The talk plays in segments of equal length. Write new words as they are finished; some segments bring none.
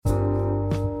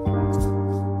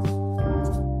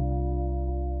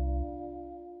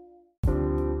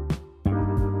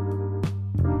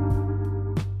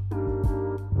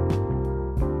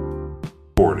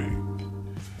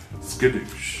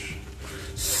skadoosh.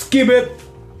 Skibbit.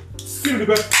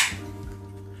 Skibbity-bop.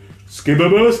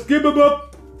 Skibbaba,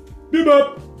 skibbaba.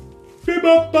 Bebop.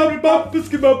 Bebop, bop, bop,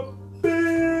 skibbop.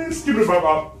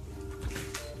 Skibbity-bop-bop.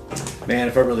 Man,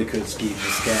 if I really could skeet and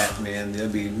scat, man,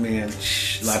 that'd be, man,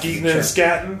 Skeeting and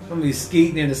scatting. I'm gonna be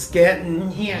skeeting and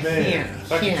scatting. Yeah, Man,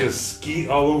 if I could just skeet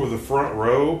all over the front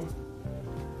row.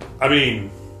 I mean,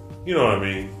 you know what I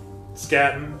mean.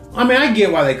 Scatting. I mean, I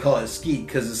get why they call it skeet,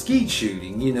 because the skeet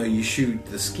shooting, you know, you shoot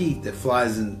the skeet that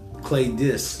flies in clay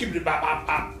discs.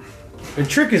 Skibbity-bop-bop-bop. The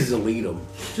trick is to lead them,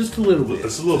 just a little bit.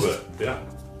 Just a little bit, yeah.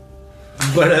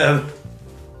 But,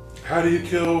 How do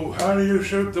you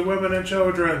shoot the women and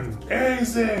children?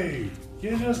 Easy.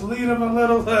 You just lead them a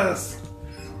little less.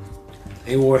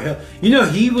 they wore hell. You know,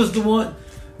 he was the one,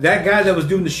 that guy that was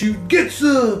doing the shoot, get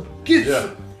some.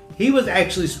 He was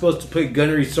actually supposed to play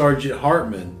Gunnery Sergeant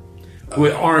Hartman,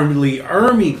 who Arlie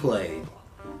Ermy played.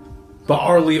 But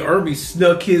Arlie Ermy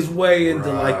snuck his way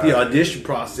into like the audition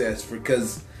process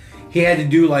because he had to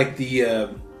do like the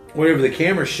whatever the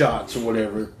camera shots or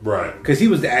whatever. Right. Because he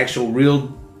was the actual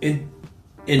real in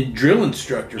drill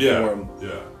instructor for him.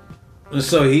 Yeah. And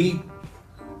so he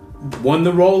won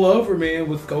the role over, man,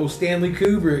 with old Stanley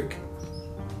Kubrick.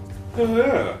 Oh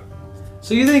yeah.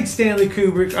 So you think Stanley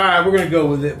Kubrick? All right, we're gonna go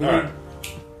with it. All right.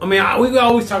 I mean, we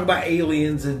always talk about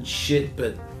aliens and shit,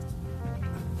 but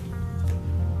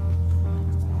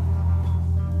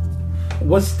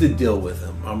what's the deal with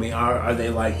them? I mean, are they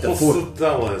like the What's the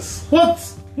Dallas?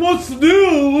 What's the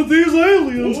deal with these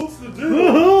aliens? What's the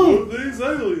deal with these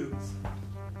aliens?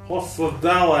 What's the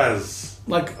Dallas?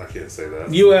 Like I can't say that.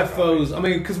 UFOs. I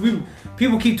mean, because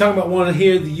people keep talking about wanting to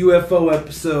hear the UFO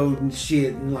episode and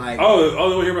shit, and like, Oh, they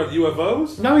want to hear about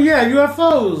UFOs? no, yeah,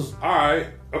 UFOs. All right.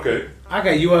 Okay. I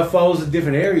got UFOs in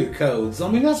different area codes. I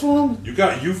mean, that's what I'm. You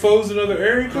got UFOs in other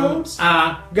area codes?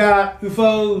 I got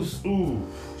UFOs. Ooh.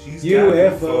 She's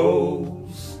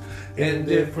UFOs in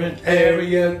different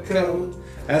area codes.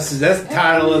 That's the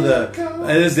title of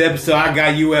this episode. I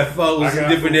got UFOs I got in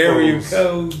different UFOs. area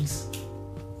codes.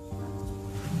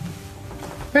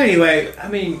 Anyway, I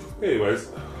mean, Anyways,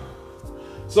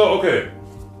 so okay,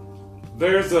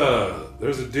 there's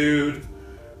a dude.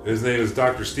 His name is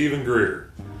Dr. Stephen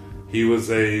Greer. He was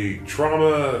a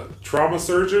trauma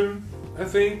surgeon, I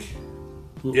think.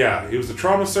 Yeah, he was a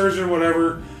trauma surgeon,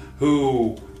 whatever,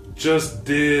 who just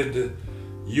did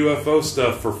UFO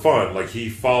stuff for fun. Like he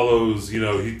follows, he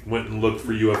went and looked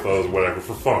for UFOs or whatever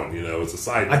for fun. It's a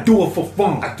side. I do it for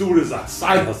fun. I do it as a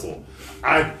side hustle.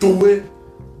 I do it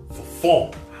for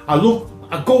fun. I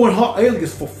go and hunt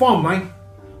aliens for fun, man.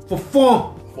 For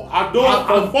fun. I do it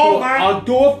for fun, man. I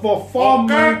do it for fun,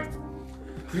 man.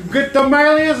 You get them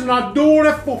aliens and I do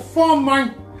it for fun,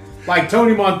 man. Like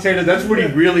Tony Montana, that's what he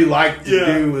really liked to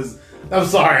do was... I'm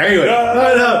sorry, anyway.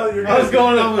 No, I was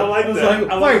going on. I like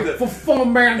that. I like that. For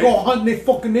fun, man, go hunting they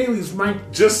fucking aliens, man.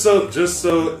 Just so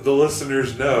the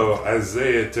listeners know,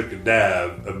 Isaiah took a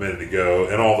dab a minute ago,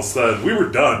 and all of a sudden we were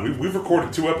done. We've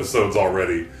recorded 2 episodes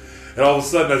already, and all of a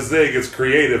sudden Isaiah gets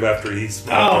creative after he's.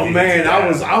 Oh man, I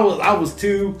was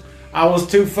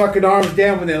too fucking arms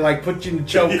down when they like put you in the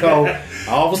chokehold.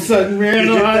 All of a sudden, man,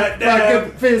 I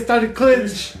fucking fist started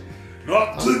clench.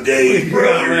 Not today,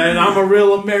 brother. Man, I'm a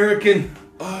real American.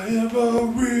 I am a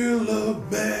real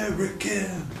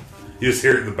American. You just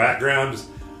hear it in the background. Just,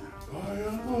 I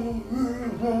am a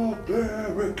real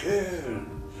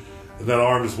American. And that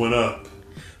arm just went up.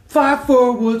 Fight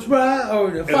for what's right,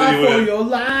 or to fight for your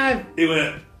life. He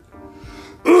went.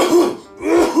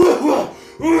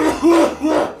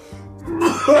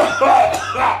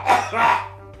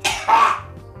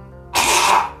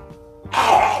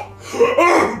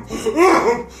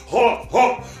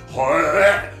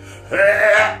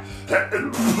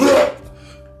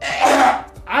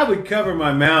 I would cover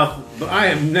my mouth, but I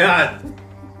am not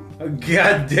a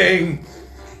goddamn.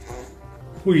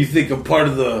 What do you think? I'm part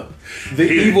of the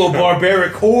evil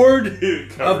barbaric horde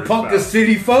of Punka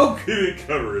City folk? He didn't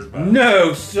cover his mouth.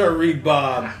 No, sirree,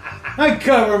 Bob. I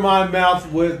cover my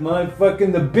mouth with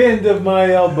the bend of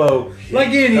my elbow, like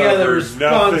any other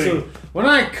responsible. nothing. When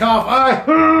I cough,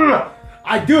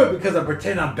 I do it because I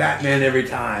pretend I'm Batman every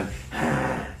time,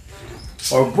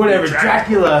 or whatever.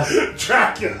 Dracula.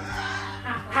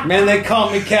 Man, they call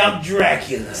me Count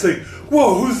Dracula. It's like,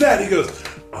 whoa, who's that? He goes,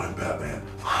 I'm Batman.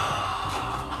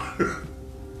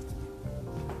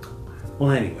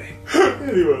 Well, anyway.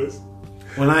 Anyways.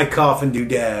 When I cough and do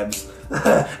dabs,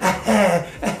 I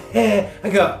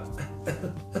go,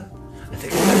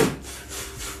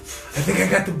 I think I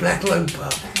got the black lung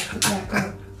pop.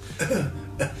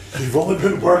 You've only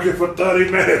been working for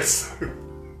 30 minutes.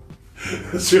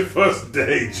 It's your first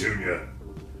day, Junior.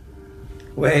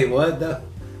 Wait, what? That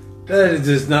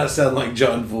does not sound like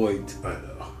John Voight. I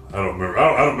know. I don't remember.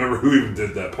 I don't remember who even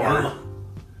did that part.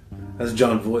 That's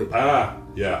John Voight. Ah,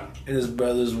 yeah. And his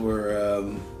brothers were,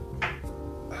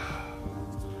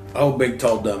 big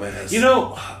tall dumbass. You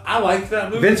know, I like that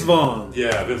movie. Vince Vaughn.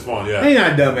 Yeah, Vince Vaughn. Yeah. He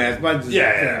not a dumbass, but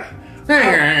Yeah. he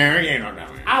ain't no dumbass.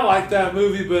 I like that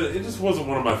movie, but it just wasn't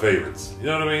one of my favorites. You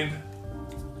know what I mean?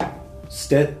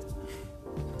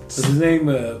 What's his name?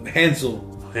 Hansel.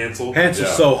 Hansel.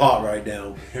 Hansel's so hot right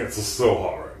now. Hansel's so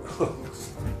hot right now.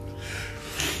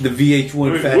 The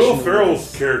VH1 fashion. Will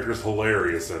Ferrell's character is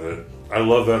hilarious in it. I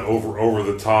love that over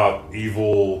the top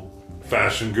evil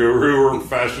fashion guru or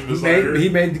fashion designer. He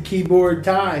made the keyboard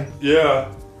tie.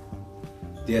 Yeah.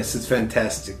 Yes, it's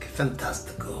fantastic.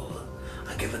 Fantastical.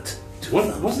 I give it.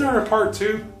 Wasn't there a part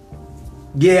 2?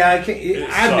 Yeah,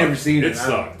 I've never seen it. It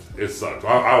sucked. It sucked.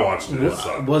 I watched it. It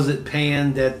sucked. Was it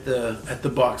panned at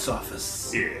the box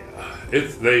office? Yeah.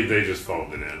 They just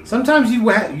phoned it in. Sometimes you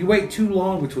wait too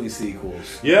long between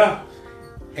sequels. Yeah.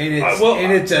 And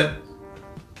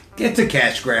it's a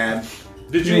cash grab.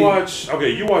 Did you watch?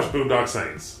 Okay, you watched Boondock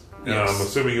Saints. And yes. I'm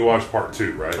assuming you watched part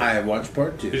 2, right? I watched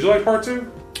part 2. Did you like part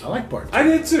 2? I like part 2. I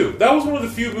did too. That was one of the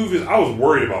few movies I was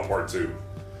worried about part 2.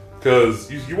 Because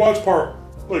you watch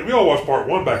we all watched part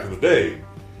 1 back in the day.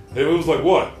 And it was like,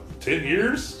 what, 10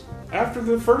 years after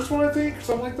the first one, I think? Or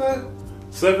something like that?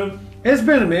 7? It's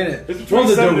been a minute. It's between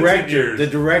 7 and 10 years. The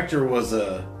director was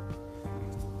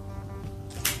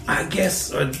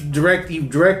he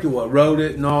directed what, wrote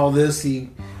it and all this.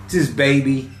 It's his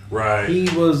baby. Right. He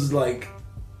was like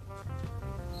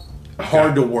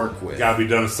hard to work with. Gotta be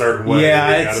done a certain way.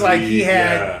 Yeah, it's like he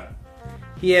had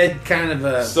kind of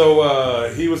a...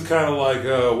 So, he was kind of like,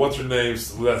 what's her name,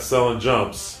 that's selling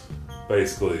jumps,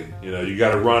 basically. You know, you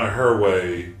gotta run it her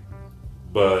way,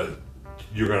 but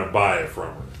you're gonna buy it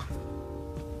from her.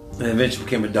 And eventually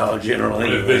became a Dollar General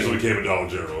anyway. And eventually became a Dollar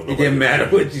General. It didn't matter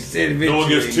what you said eventually. No one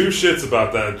gives two shits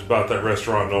about that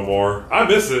restaurant no more. I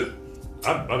miss it.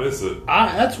 I miss it.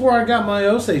 That's where I got my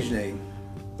Osage name.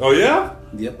 Oh, yeah?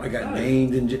 Yep, I got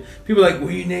named. And people are like, were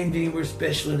you named anywhere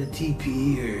special in a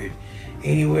teepee or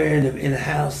anywhere in a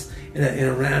house, in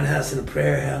a roundhouse, in a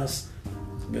prayer house?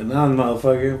 But no,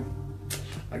 motherfucker.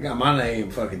 I got my name,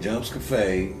 fucking Jumps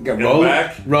Cafe. Got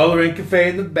Roller and Cafe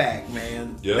in the back,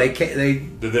 man. Yep.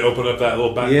 Did they open up that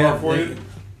little back bar for you?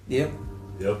 Yep.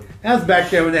 Yep. That was back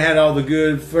there when they had all the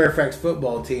good Fairfax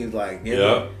football teams. Like,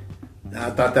 yep. I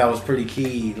thought that was pretty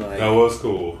key. Like, that was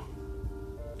cool.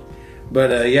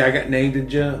 But I got named in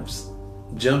Jumps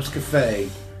Cafe.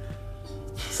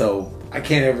 So I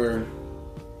can't ever.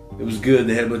 It was good.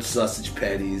 They had a bunch of sausage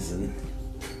patties and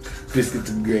biscuits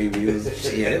and gravy. It was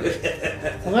shit.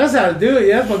 Well, that's how to do it.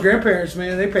 Yeah, my grandparents,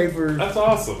 man, they paid for. That's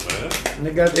awesome, man.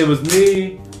 And it was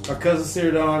me, my cousin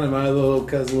Sarah Dawn, and my little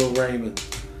cousin Lil Raymond.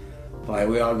 Like,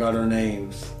 we all got our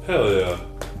names. Hell yeah.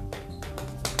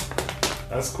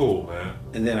 That's cool, man.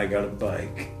 And then I got a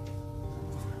bike.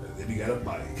 And then you got a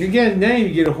bike. If you get a name,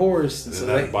 you get a horse. And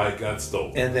that bike got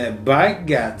stolen. And that bike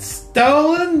got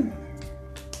stolen?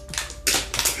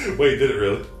 Wait, did it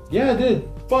really? Yeah, it did.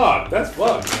 Fuck, that's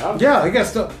fucked, man. Yeah, it got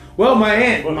stolen. Well, my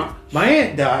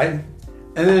aunt died.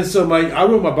 And then I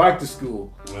rode my bike to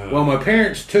school. Wow. Well, my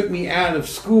parents took me out of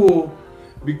school.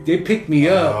 They picked me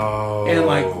up,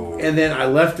 and then I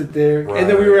left it there, right. And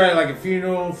then we were at like a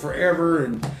funeral forever,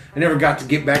 and I never got to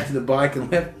get back to the bike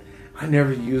and left. I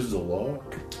never used the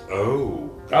lock. Oh,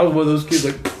 I was one of those kids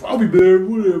like, I'll be there,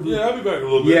 whatever. Yeah, I'll be back in a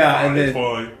little bit. Yeah, fine, and then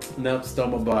fine. Nope, stole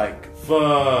my bike.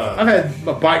 Fuck. I've had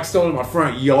my bike stolen in my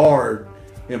front yard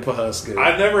in Pawhuska.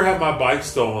 I never had my bike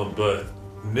stolen, but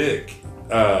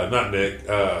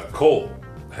Colt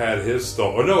had his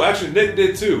stolen. Oh no, actually Nick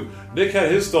did too. Nick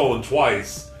had his stolen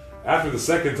twice. After the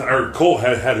second time, or Colt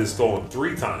had his stolen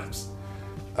 3 times.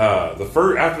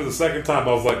 After the second time,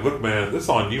 I was like, "Look, man, this is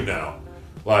on you now.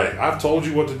 Like, I've told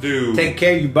you what to do. Take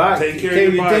care of your bike. Take care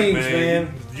of your bike, things,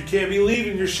 man. You can't be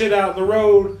leaving your shit out in the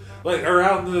road, like, or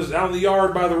out in the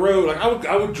yard by the road. Like,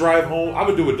 I would drive home. I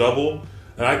would do a double,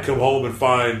 and I'd come home and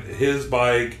find his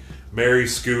bike,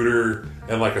 Mary's scooter,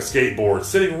 and like a skateboard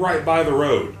sitting right by the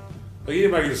road. Like,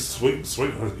 anybody could just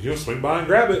swing by and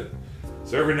grab it.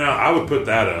 So every now I would put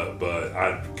that up, but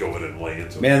I'd go in and lay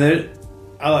into it. Man,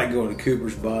 I like going to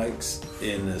Cooper's Bikes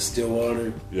in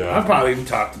Stillwater. Yeah, I've probably even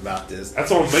talked about this.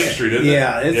 That's on Main Street, isn't it?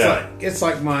 Yeah, it's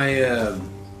like my.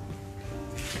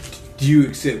 Do you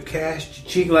accept cash?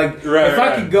 Cheek? Like, if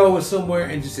I could go somewhere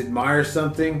and just admire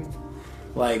something,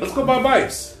 like, let's go buy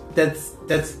bikes.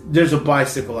 There's a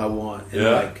bicycle I want, and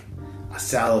like I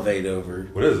salivate over.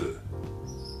 What is it?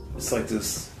 It's like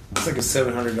this. It's like a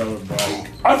 $700 bike.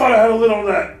 I thought I had a lid on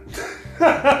that.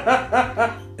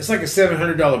 It's like a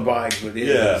 $700 bike, but it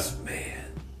Yeah. is,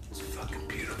 man, it's fucking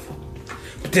beautiful.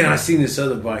 But then I seen this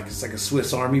other bike. It's like a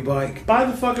Swiss Army bike. Buy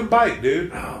the fucking bike,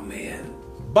 dude. Oh man,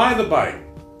 Buy the bike.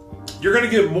 You're gonna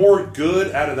get more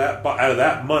good out of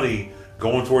that money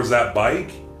going towards that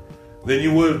bike than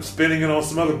you would spending it on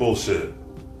some other bullshit.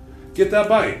 Get that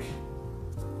bike.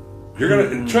 You're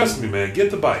gonna trust me, man.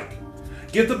 Get the bike.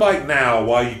 Get the bike now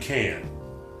while you can.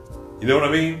 You know what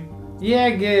I mean? yeah,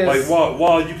 I guess. Like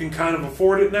while you can kind of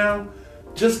afford it now,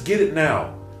 just get it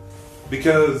now,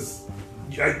 because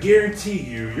I guarantee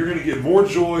you're gonna get more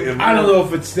joy and more, I don't know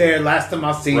if it's there. Last time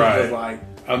I seen it was Right. like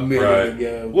a minute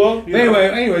ago. Well, you know, anyway,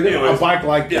 anyways, a bike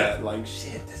like yeah. that, like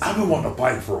shit. This I've been wanting a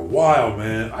bike for a while,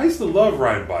 man. I used to love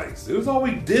riding bikes. It was all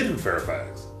we did in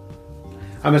Fairfax.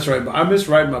 I miss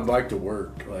riding my bike to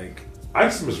work, like, I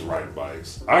just miss riding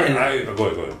bikes. Go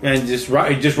ahead. and just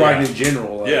riding in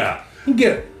general. Like, Yeah. you can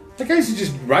get like I used to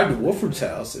just ride to Wolford's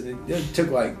house, and it took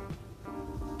like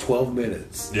 12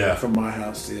 minutes. Yeah. From my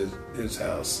house to his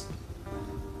house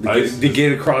I to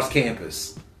get across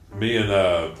campus. Me and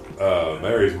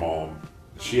Mary's mom,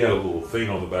 she had a little thing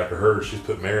on the back of hers. She's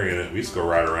put Mary in it. We used to go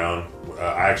ride around.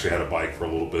 I actually had a bike for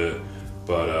a little bit,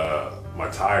 but my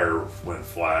tire went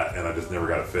flat, and I just never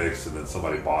got it fixed. And then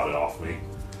somebody bought it off me.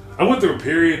 I went through a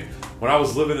period when I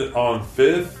was living on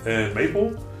 5th and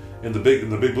Maple in the big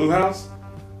blue house,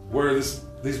 where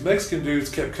these Mexican dudes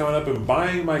kept coming up and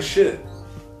buying my shit,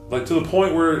 like to the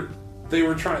point where they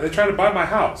tried to buy my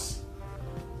house.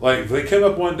 Like, they came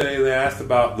up one day and they asked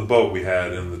about the boat we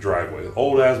had in the driveway.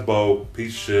 Old ass boat,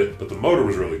 piece of shit, but the motor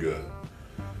was really good.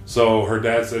 So her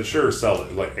dad said, sure, sell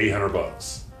it, like $800,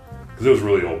 because it was a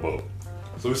really old boat.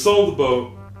 So we sold the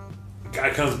boat. Guy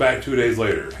comes back 2 days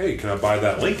later. Hey, can I buy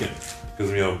that Lincoln?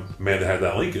 Because, Amanda had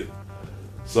that Lincoln.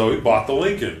 So he bought the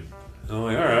Lincoln. And I'm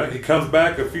like, all right. He comes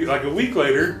back a week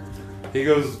later. He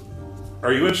goes,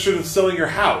 are you interested in selling your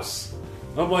house?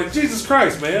 I'm like, Jesus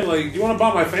Christ, man! Like, you want to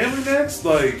buy my family next?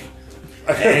 Like,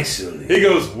 Actually. he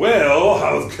goes, well,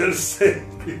 I was gonna say,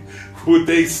 would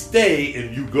they stay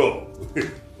and you go?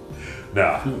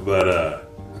 Nah, but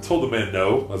I told the man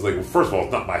no. I was like, well, first of all,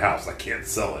 it's not my house. I can't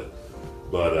sell it.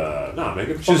 But nah, man,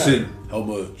 get the fuck Just out. in how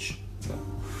much?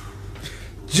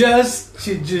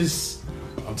 Just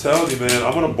I'm telling you, man,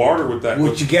 I'm gonna barter with that.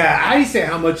 what you got? How do you say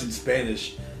how much in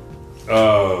Spanish?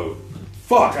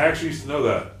 Fuck, I actually used to know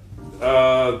that.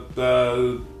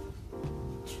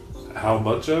 How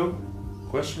mucho?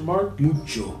 Question mark?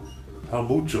 Mucho. How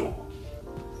mucho?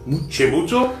 Mucho. Que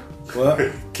mucho? What?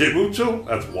 Que mucho?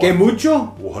 That's what. Que mucho?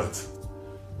 What?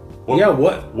 Yeah,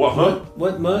 what? What, huh?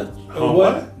 What much? How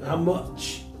What? How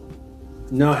much?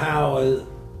 No, how?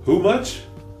 Who much?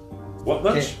 What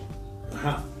much?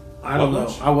 How? I don't What know.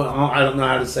 much? I don't know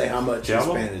how to say how much in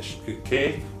Camo? Spanish.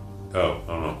 Que? Oh, I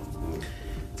don't know.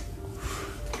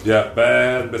 Yeah,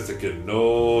 bad Mexican,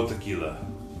 no tequila.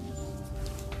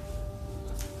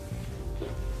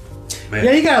 Man,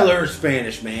 Yeah, you gotta learn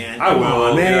Spanish, man. I Come will,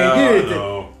 on, man. yeah, Get I it.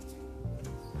 know.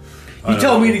 You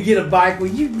told me to get a bike. Well,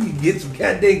 you get some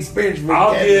goddamn Spanish.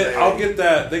 I'll get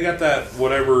that. They got that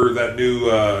whatever that new.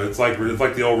 It's like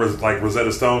the old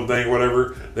Rosetta Stone thing,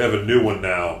 whatever. They have a new one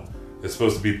now. It's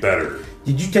supposed to be better.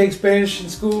 Did you take Spanish in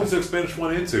school? I took Spanish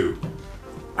 1 and 2.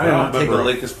 I did not take a remember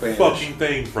lick of Spanish. Fucking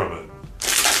thing from it.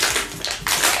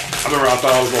 I remember I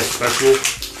thought I was all special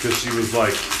because she was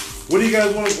like, "What do you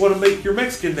guys want to make your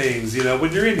Mexican names?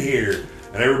 When you're in here."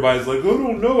 And everybody's like, "Oh,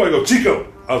 don't know." I go, "Chico."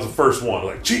 I was the first one.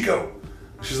 Like, Chico.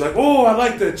 She's like, "Oh, I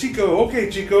like that, Chico. Okay,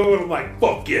 Chico." And I'm like,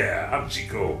 "Fuck yeah, I'm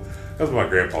Chico." That was my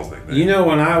grandpa's nickname.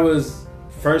 When I was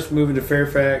first moving to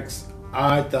Fairfax,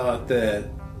 I thought that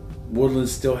Woodland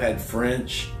still had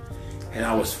French, and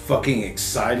I was fucking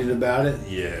excited about it.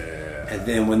 Yeah. And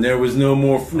then when there was no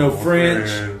French,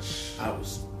 I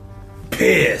was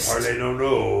pissed. Parlez no.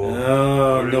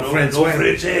 No French. No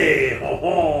French.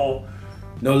 Oh.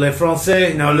 No le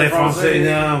français. No le français.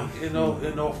 No.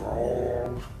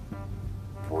 No.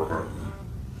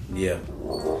 Yeah.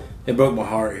 It broke my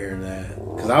heart hearing that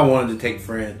because I wanted to take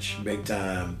French big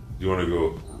time. You want to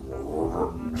go?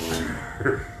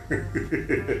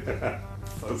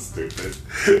 So stupid.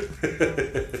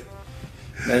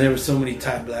 And there were so many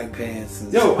tight black pants.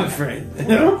 And Yo, my friend.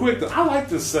 Real quick, though, I like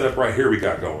this setup right here we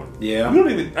got going. Yeah. We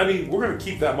don't even. I mean, we're gonna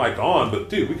keep that mic on, but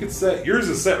dude, we could set yours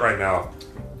is set right now.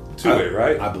 Two-way,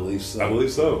 right? I believe so. I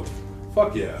believe so.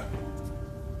 Fuck yeah.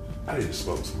 I need to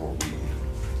smoke some more weed.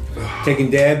 Taking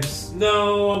dabs.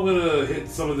 No, I'm gonna hit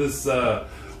some of this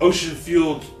Ocean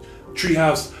Fueled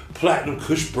Treehouse Platinum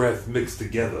Kush Breath mixed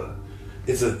together.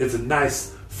 It's a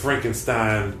nice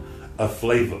Frankenstein of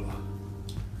flavor.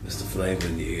 It's the flavor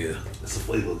in the ear. It's the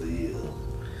flavor of the year.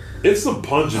 It's some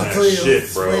pungent ass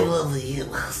shit, bro. Flavor of the year.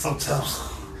 Sometimes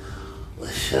the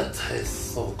shit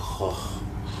tastes so cold.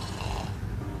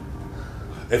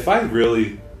 If I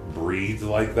really breathe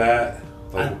like that,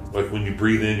 like when you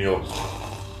breathe in, you're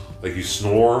like you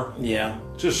snore. Yeah.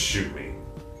 Just shoot me.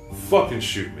 Fucking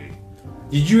shoot me.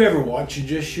 Did you ever watch You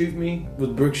Just Shoot Me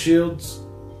with Brooke Shields?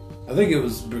 I think it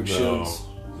was Brooke Shields.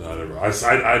 No, never.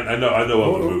 I know of the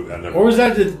movie. I never. Or was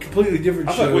that a completely different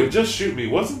I show? thought, wait, Just Shoot Me.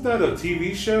 Wasn't that a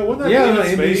TV show? Wasn't that Yeah, David on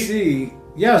Spade? NBC.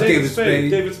 Yeah, it was David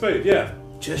Spade. David Spade, yeah.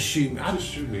 Just Shoot Me. Just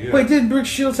Shoot Me, yeah. Wait, didn't Brooke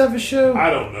Shields have a show? I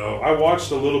don't know. I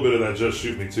watched a little bit of that Just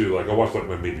Shoot Me too. Like I watched like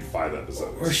maybe 5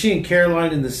 episodes. Or she and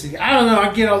Caroline in the Sea? I don't know.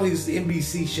 I get all these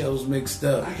NBC shows mixed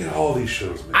up. I get all these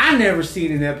shows, man. I never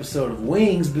seen an episode of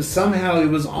Wings, but somehow it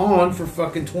was on for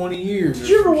fucking 20 years. Did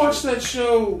you ever watch that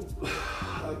show?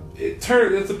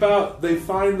 It's about they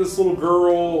find this little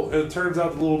girl, and it turns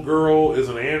out the little girl is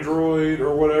an android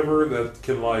or whatever that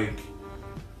can like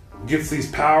gets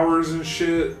these powers and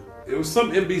shit. It was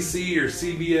some NBC or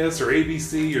CBS or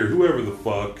ABC or whoever the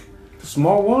fuck.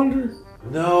 Small Wonder?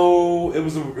 No, it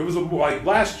was a like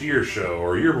last year's show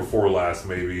or a year before last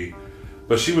maybe,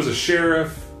 but she was a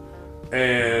sheriff,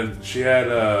 and she had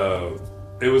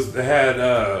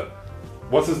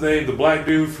what's his name, the black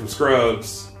dude from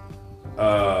Scrubs.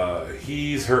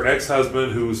 He's her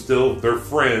ex-husband who's still, they're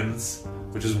friends,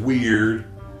 which is weird,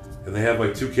 and they have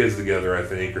like 2 kids together, I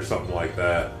think, or something like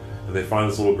that. And they find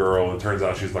this little girl, and it turns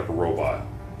out she's like a robot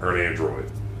or an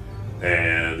android.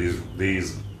 And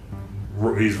these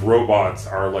robots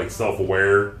are like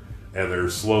self-aware, and they're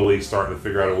slowly starting to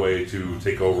figure out a way to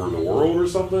take over the world or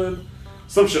something,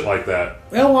 some shit like that.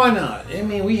 Well, why not? I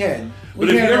mean, But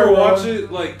if you ever watch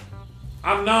it, like,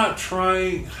 I'm not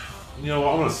trying. You know,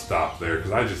 I'm gonna stop there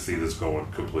because I just see this going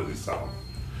completely south.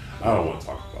 I don't want to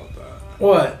talk about that.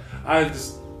 What?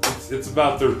 It's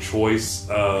about their choice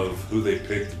of who they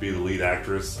pick to be the lead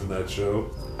actress in that show.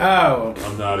 Oh.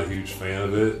 I'm not a huge fan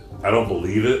of it. I don't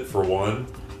believe it, for one.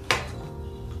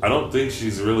 I don't think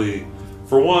she's really...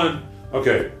 For one,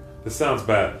 okay, this sounds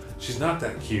bad. She's not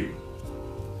that cute.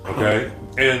 Okay?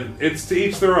 And it's to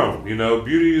each their own. You know,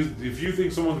 beauty is... If you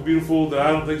think someone's beautiful that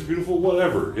I don't think is beautiful,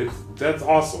 whatever. That's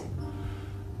awesome.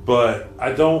 But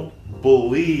I don't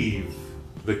believe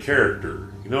the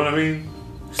character. You know what I mean?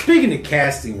 Speaking of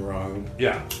casting wrong,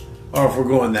 Yeah. or if we're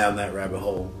going down that rabbit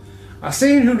hole, I've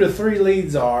seen who the 3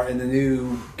 leads are in the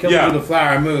new Killer of the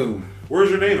Flower Moon. Where's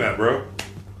your name at, bro?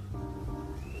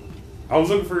 I was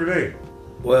looking for your name.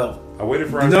 Well, I waited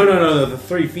for... No, the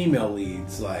 3 female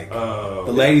leads, like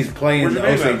the ladies playing. Where's your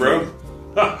name at, bro?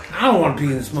 I don't want to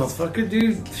be in this motherfucker,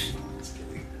 dude.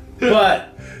 But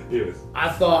Yes. I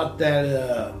thought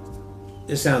that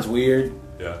it sounds weird.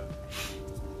 Yeah.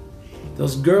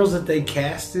 Those girls that they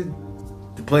casted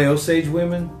to play Osage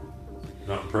women,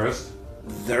 Not impressed?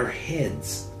 their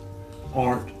heads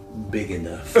aren't big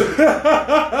enough.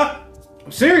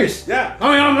 I'm serious. Yeah.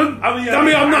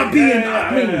 I'm not being.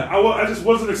 I just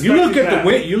wasn't expecting You look at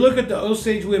that. you look at the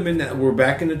Osage women that were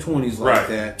back in the 20s like Right.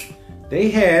 that.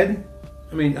 They had.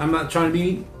 I mean, I'm not trying to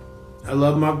be. I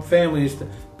love my family and stuff,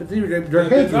 but their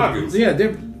Big heads. noggins. Yeah, they're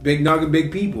big noggin,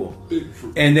 big people, Big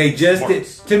and they just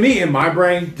smarts. to me in my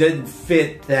brain didn't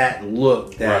fit that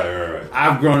look. That Right.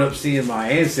 I've grown up seeing my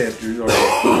ancestors or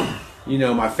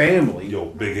my family. Yo,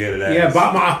 big-headed ass. Yeah,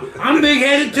 but I'm big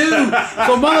headed too.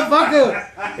 So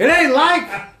motherfucker, it ain't like.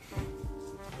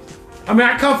 I mean,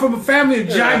 I come from a family of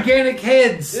gigantic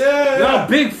heads. Yeah. They're all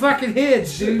big fucking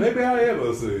heads, Shit, dude. maybe I am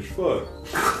Osage. Fuck.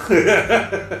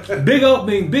 Big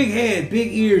opening, big head,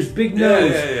 big ears, big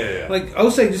nose. Yeah. Like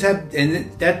Osage just have,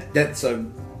 and that's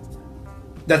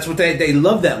what they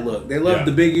love that look. They love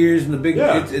the big ears and the big.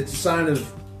 Yeah. It's a sign of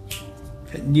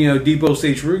deep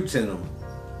Osage roots in them.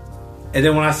 And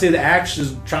then when I see the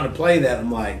actors trying to play that,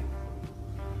 I'm like,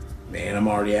 man, I'm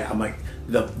like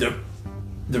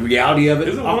the reality of it.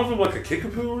 Isn't one of them like a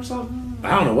kickapoo or something? I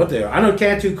don't know what they are. I know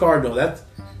Cantu Cardinal. That's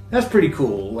pretty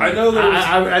cool. Like, I know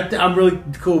there's- I'm really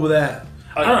cool with that.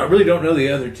 I really don't know the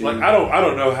other two. Like I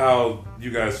don't know how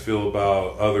you guys feel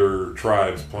about other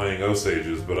tribes playing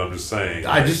Osages, but I'm just saying.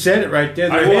 I just said it right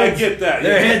there. I get that.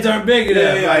 Their heads aren't big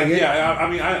enough. I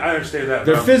mean, I understand that.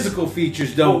 Their but physical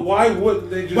features But don't. why wouldn't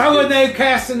they just? Why wouldn't they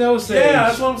cast an Osage? Yeah,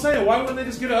 that's what I'm saying. Why wouldn't they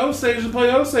just get an Osage and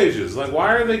play Osages? Like,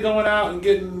 why are they going out and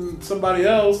getting somebody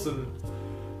else and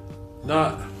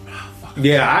not?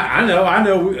 Yeah, I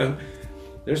know.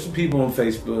 There's some people on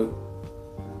Facebook.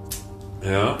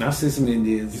 Yeah. I see some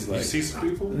Indians. You see some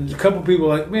people? There's a couple people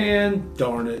like, man,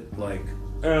 darn it, like.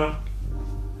 Yeah.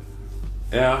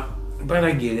 But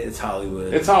I get it. It's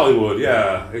Hollywood. It's Hollywood.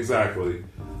 Yeah, exactly.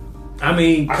 I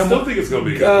mean, I still think it's going to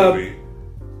be a good movie.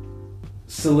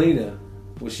 Selena,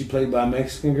 was she played by a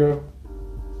Mexican girl?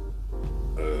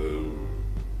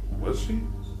 Was she?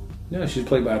 No, she was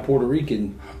played by a Puerto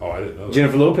Rican. Oh, I didn't know that.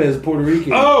 Jennifer Lopez is Puerto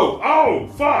Rican. Oh,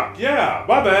 fuck, yeah,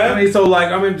 my bad. I mean, so like,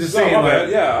 I'm just saying, my like, bad.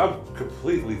 Yeah, I'm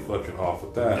completely fucking off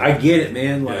with that. I get it,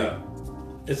 man. Like, yeah.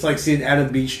 it's like seeing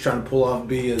Adam Beach trying to pull off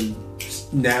being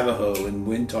Navajo and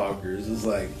Wind Talkers. It's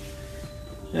like,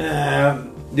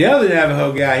 the other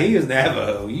Navajo guy, he was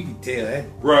Navajo. You can tell that.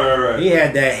 Right. He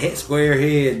had that square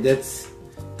head. That's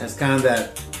kind of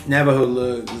that Navajo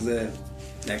look. Is that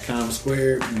kind of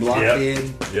square block head?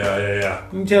 Yeah.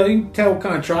 You can tell what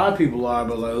kind of tribe people are,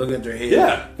 but like look at their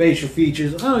head, facial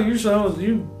features. Oh, you're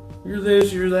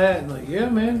this, you're that. And like, yeah,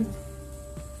 man.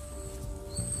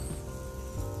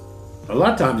 A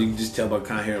lot of times you can just tell by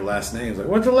kind of hearing last names. Like,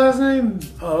 what's your last name?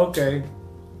 Oh, okay.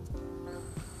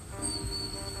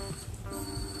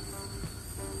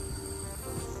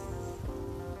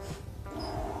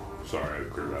 Sorry, I had to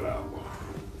clear that out.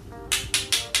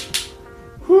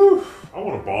 Whew. I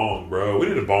want a bong, bro. We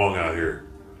need a bong out here.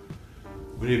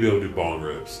 We need to be able to do bong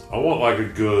rips. I want like a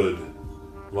good,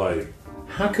 like...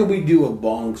 How could we do a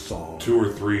bong song? 2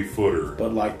 or 3 footer.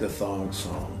 But like the thong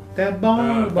song. That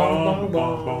bong, bong, bong,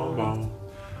 bong, bong, bong.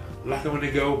 Like it when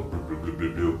they go...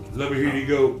 Let me hear you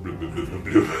go...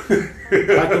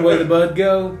 Like the way the bud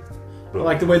go. I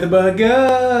like the way the bud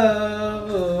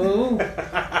go.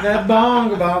 That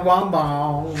bong, bong, bong,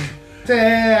 bong.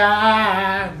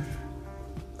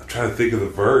 I'm trying to think of the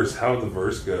verse. How would the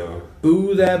verse go?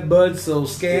 Ooh, that bud so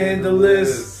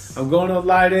scandalous. I'm gonna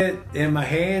light it, and my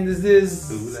hand is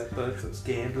this. Ooh, that bud so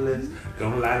scandalous.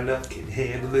 Gonna light it up, can't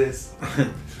handle this.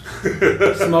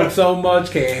 Smoke so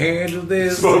much, can't handle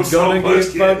this. Smoke so Gonna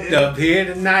much, get can't fucked up here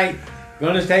tonight.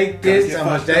 Gonna take this, I'm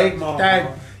gonna take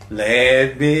that.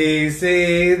 Let me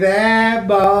see that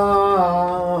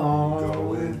bong.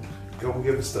 Go and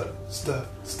give it stuff.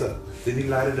 Then you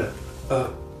light it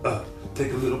up.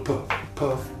 Take a little puff.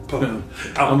 I'm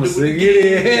gonna sing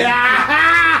it.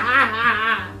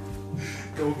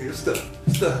 Go get stuff.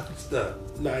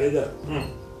 Light it up.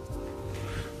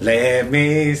 Let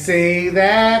me see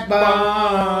that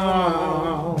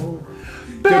bong.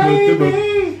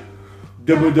 Baby.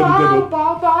 Double.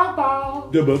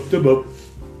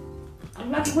 I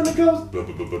like it when it goes.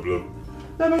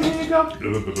 Let me hear you go.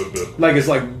 Like it's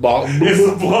like bong. It's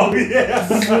a bong, yes.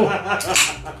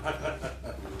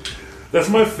 That's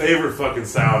my favorite fucking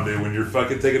sound, dude. When you're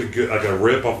fucking taking a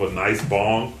rip off a nice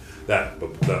bong, that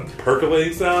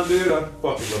percolating sound, dude. I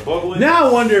fucking the bubbling. Now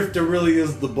I wonder if there really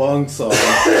is the bong song.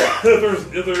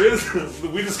 if there is,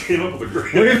 we just came up with a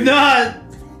great. We've not.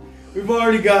 We've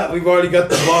already got the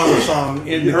bong song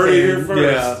in the heard it here can. first.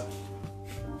 Yeah.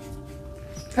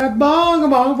 That bong.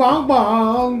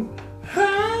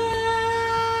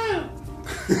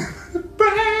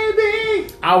 Baby.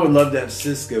 I would love to have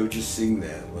Cisco just sing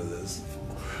that with us.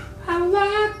 I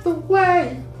like the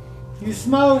way you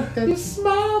smoke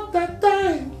that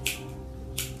thing.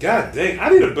 God dang, I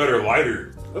need a better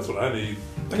lighter. That's what I need.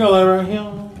 I got that right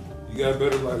here. You got a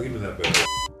better lighter? Even that better.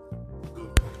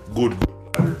 Good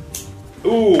lighter.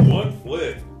 Ooh, one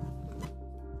flick.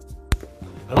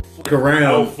 Flick around.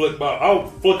 I'll flick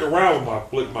around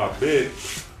with my big.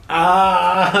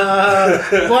 Why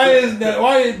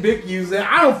did Vic use that?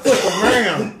 I don't flick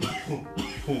around.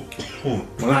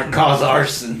 When I cause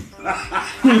arson.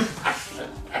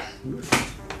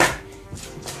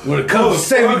 When it comes to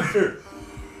saving,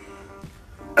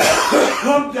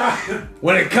 I'm dying.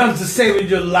 when it comes to saving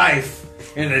your life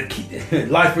in a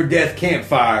life or death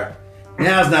campfire,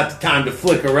 now's not the time to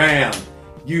flick around.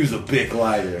 Use a Bic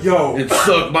lighter. Yo. And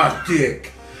suck my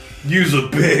dick. Use a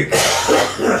Bic.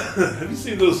 Have you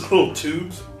seen those little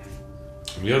tubes?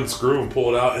 You unscrew and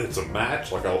pull it out, and it's a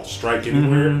match, like I'll strike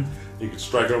anywhere. You can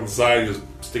strike it on the side and just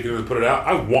stick it in and put it out.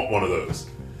 I want one of those.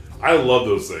 I love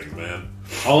those things, man.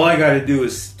 All I gotta do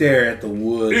is stare at the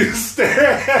wood.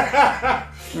 Stare.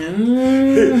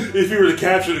 If you were to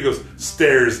capture it, it goes,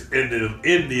 stares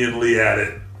Indianly at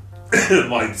it. And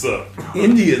lights up.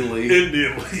 Indianly?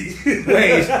 Indianly.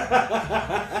 Wait.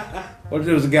 What if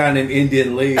there was a guy named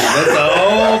Indian Lee? That's a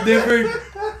whole different...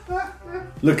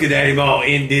 Looking at him all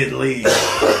Indian Lee.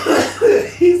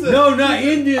 No, not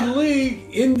Indian Lee.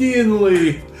 Indian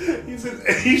Lee. He's an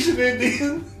Asian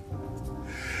Indian.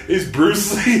 Is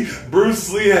Bruce Lee?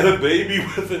 Bruce Lee had a baby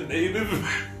with a native.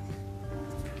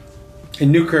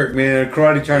 In Newkirk, man, a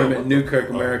karate tournament in Newkirk,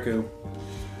 America.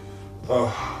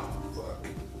 Oh, fuck.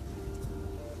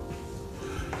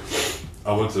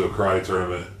 I went to a karate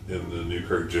tournament in the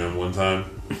Newkirk gym one time,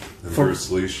 and Bruce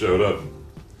Lee showed up.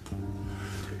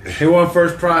 He won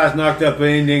first prize, knocked up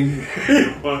ending.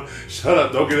 Shut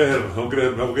up! Don't get ahead of him.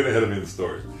 Don't get ahead of me in the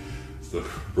story. So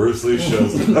Bruce Lee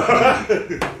shows up.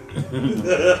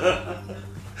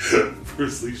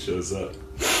 Bruce Lee shows up,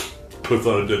 puts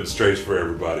on a demonstration for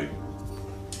everybody.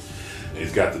 And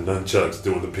he's got the nunchucks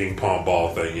doing the ping pong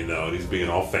ball thing, and he's being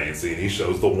all fancy, and he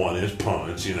shows the 1-inch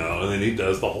punch, and then he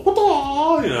does the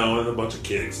whole, and a bunch of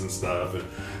kicks and stuff, and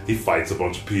he fights a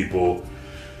bunch of people.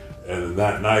 And then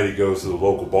that night he goes to the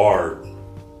local bar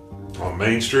on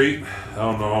Main Street. I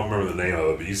don't remember the name of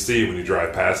it, but you see it when you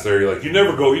drive past there. You're like, you've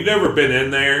never been in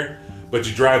there, but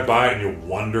you drive by and you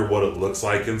wonder what it looks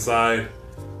like inside.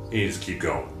 And you just keep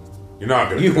going. You're not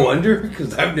gonna. You wonder?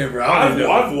 Because I've never.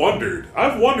 I've wondered.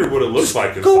 I've wondered what it looks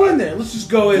like inside. Go in there. Let's just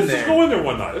go in there. Let's just go in there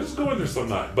one night. Let's just go in there some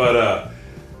night. But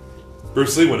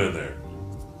Bruce Lee went in there,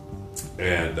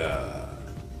 and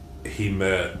he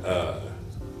met a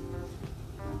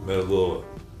little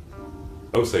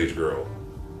Osage girl.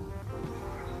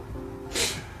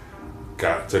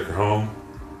 Took her home.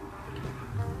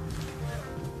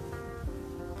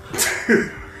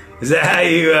 Is that how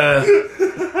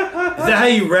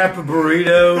you wrap a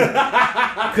burrito?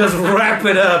 Because wrap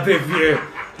it up if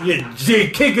you're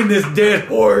kicking this dead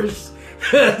horse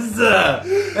as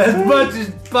much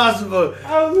as possible.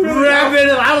 Wrap it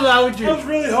up. I don't know what you. I was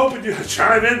really hoping you'd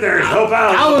chime in there and help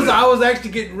out. I was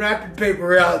actually getting wrapping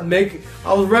paper out and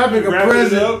I was wrapping a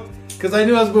present because I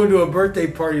knew I was going to a birthday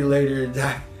party later and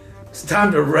it's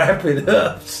time to wrap it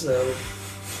up. So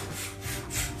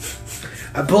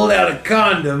I pulled out a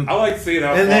condom. I like seeing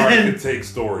how far I could take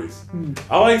stories.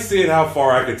 I like seeing how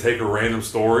far I could take a random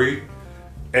story.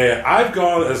 And I've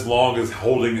gone as long as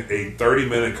holding a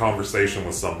 30-minute conversation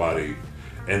with somebody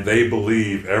and they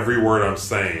believe every word I'm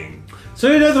saying. So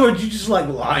in other words, you just like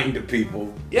lying to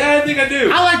people. Yeah, I think I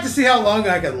do. I like to see how long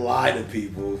I can lie to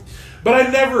people. But I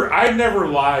never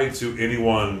lie to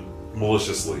anyone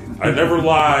maliciously. I never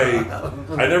lie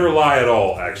at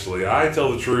all, actually. I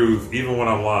tell the truth even when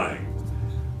I'm lying.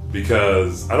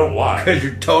 Because I don't lie. Because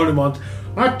you told him I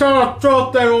tell the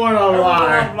truth they want to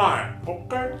lie. I'm lying,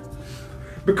 okay?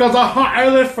 Because I hunt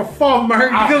aliens for fun, man.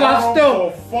 Because I still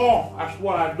for fun. That's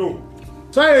what I do.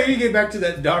 So anyway, you get back to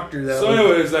that doctor though. So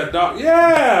anyways, that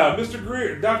yeah, Mr.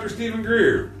 Greer, Dr. Stephen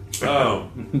Greer.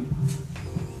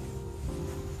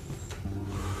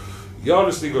 Y'all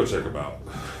just need to go check him out.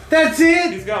 That's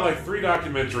it? He's got like 3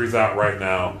 documentaries out right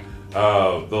now.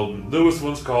 The newest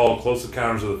one's called Close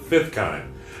Encounters of the Fifth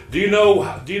Kind. Do you know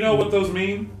what those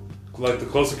mean? Like the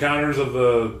Close Encounters of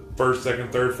the first,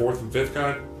 second, third, fourth, and fifth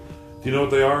kind? Do you know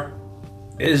what they are?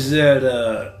 Is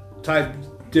that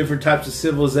different types of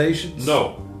civilizations?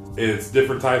 No. It's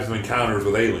different types of encounters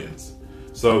with aliens.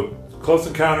 So Close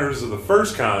Encounters of the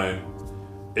first kind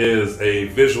is a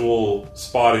visual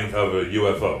spotting of a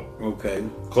UFO. Okay.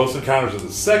 Close Encounters of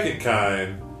the second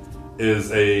kind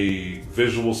is a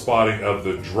visual spotting of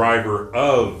the driver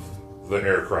of the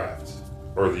aircraft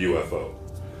or the UFO.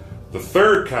 The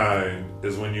third kind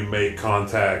is when you make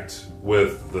contact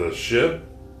with the ship.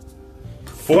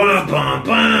 Bum, bum,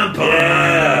 bum, bum.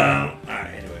 Yeah.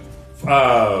 Alright, anyway.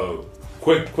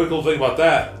 Quick little thing about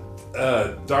that.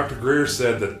 Dr. Greer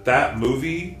said that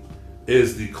movie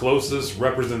is the closest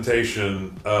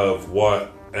representation of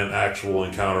what an actual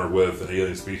encounter with an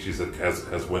alien species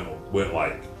has went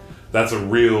like. That's a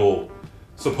real,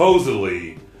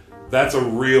 supposedly, that's a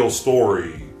real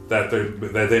story that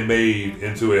they made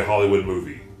into a Hollywood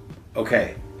movie.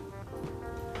 Okay.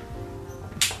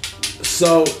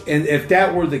 So, and if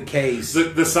that were the case,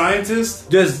 The scientist,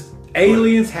 does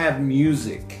aliens have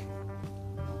music?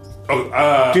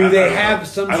 Oh, do they have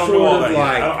some I don't sort know all of that yet.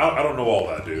 like? I don't know all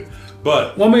that, dude.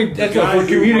 But Well, I mean, that's the what guy we're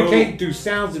who communicating wrote- through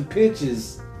sounds and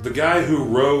pitches. The guy who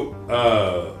wrote,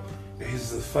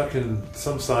 he's a fucking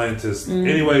some scientist.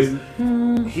 Anyways,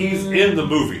 he's in the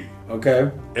movie, Okay.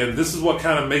 and this is what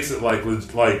kind of makes it like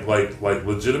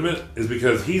legitimate is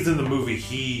because he's in the movie.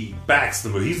 He backs the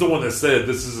movie. He's the one that said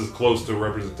this is as close to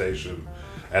representation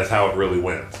as how it really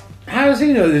went. How does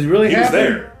he know this really He was happened?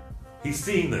 there. He's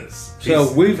seen this. So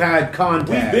He's- we've had contact.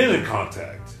 We've been in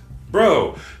contact,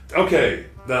 bro. Okay,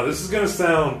 now this is gonna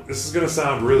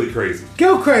sound really crazy.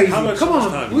 Go crazy. How much Come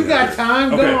time on. do We we got have?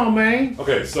 time. Okay. Go on, man.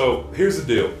 Okay, so here's the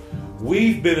deal.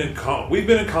 We've been in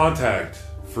contact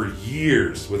for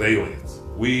years with aliens.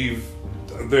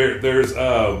 There's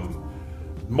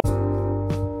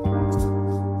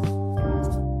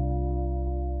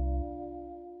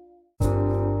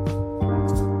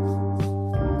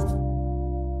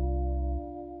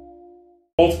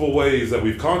multiple ways that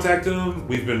we've contacted them.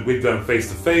 We've done face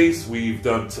to face. We've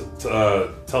done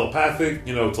telepathic,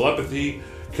 telepathy.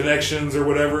 connections or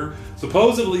whatever.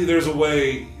 Supposedly, there's a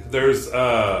way. There's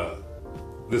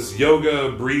this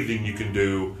yoga breathing you can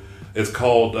do. It's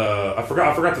called I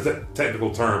forgot the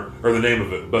technical term or the name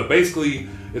of it, but basically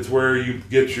it's where you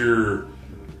get your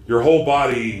whole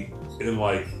body in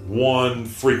like one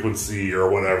frequency or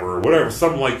whatever,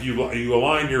 something like you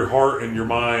align your heart and your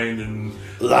mind and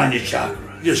Align your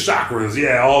chakras. Your chakras,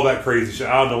 yeah, all that crazy shit.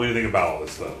 I don't know anything about all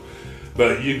this stuff,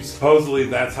 but you supposedly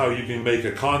that's how you can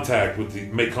make contact with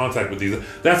these.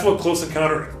 That's what Close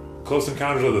Encounters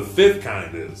of the Fifth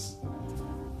Kind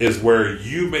is where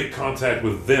you make contact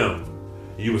with them.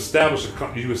 You establish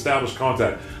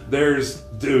contact.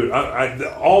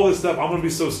 All this stuff. I'm gonna be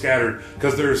so scattered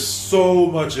because there's so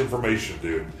much information,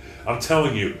 dude. I'm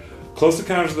telling you, Close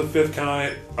Encounters of the Fifth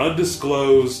Kind,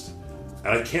 undisclosed, and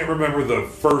I can't remember the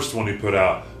first one he put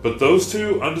out, but those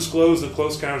two, Undisclosed and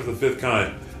Close Encounters of the Fifth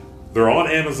Kind, they're on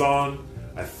Amazon.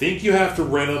 I think you have to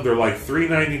rent them. They're like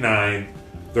 $3.99.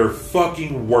 They're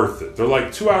fucking worth it. They're like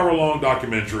 2-hour long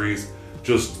documentaries,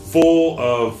 just full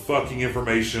of fucking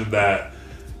information that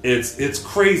it's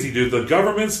crazy, dude. The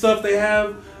government stuff they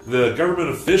have, the government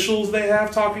officials they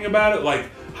have talking about it, like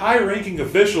high-ranking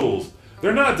officials,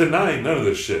 they're not denying none of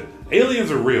this shit.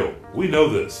 Aliens are real. We know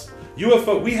this. We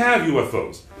have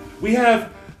UFOs. We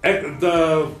have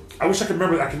I wish I could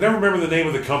remember. I can never remember the name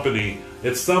of the company.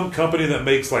 It's some company that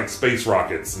makes like space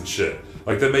rockets and shit.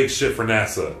 Like that makes shit for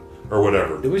NASA or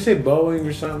whatever. Did we say Boeing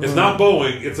or something? It's not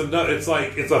Boeing. It's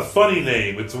a funny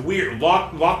name. It's a weird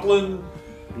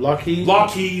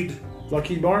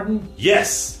Lockheed Martin?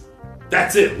 Yes.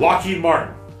 That's it. Lockheed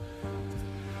Martin.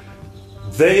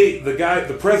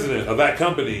 The president of that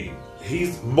company,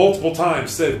 he's multiple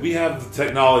times said we have the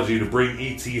technology to bring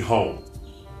ET home.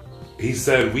 He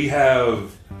said we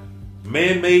have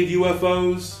man-made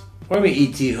UFOs. What do you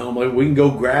mean ET home? Like we can go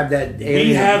grab that alien?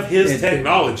 We have his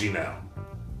technology now.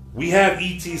 We have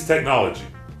ET's technology.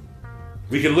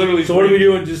 We can literally. So what are we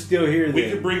doing just still here? We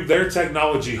can bring their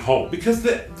technology home because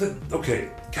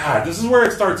God, this is where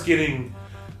it starts getting.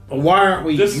 Why aren't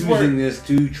we using this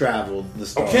to travel the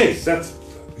stars? Okay,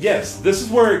 this is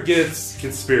where it gets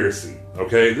conspiracy.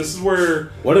 Okay, this is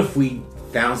where. What if we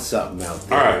found something out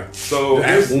there? All right, so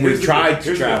when we tried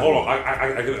to travel. Hold on,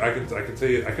 I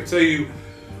can tell you.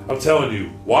 I'm telling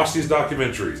you, watch these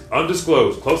documentaries.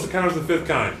 Undisclosed, Close Encounters of the Fifth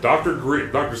Kind,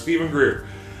 Dr. Stephen Greer.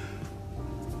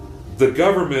 The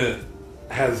government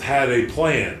has had a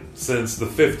plan since the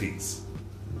 50s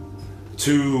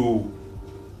to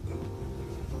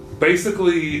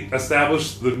basically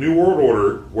establish the New World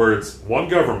Order, where it's one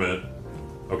government.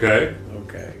 Okay.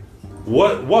 Okay.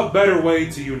 What better way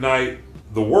to unite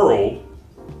the world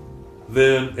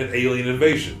than an alien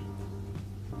invasion?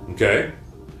 Okay.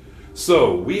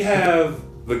 So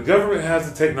the government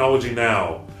has the technology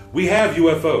now. We have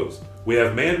UFOs. We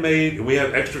have man-made and we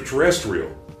have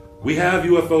extraterrestrial. We have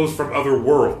UFOs from other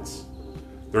worlds.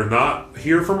 They're not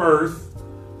here from Earth.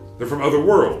 They're from other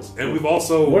worlds. And we've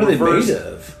also What are they made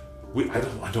of? I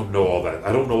don't know all that.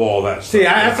 I don't know all that See,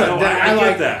 stuff. I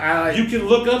get that. You can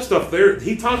look up stuff there.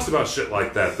 He talks about shit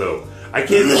like that though. I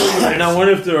can't. And I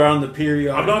wonder if they're on the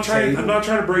periodic. I'm not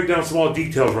trying to break down small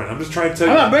details right now. I'm just trying to tell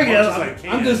you. I'm not breaking as it. much as I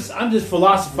can. I'm just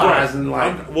philosophizing.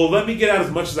 Right. Well, let me get out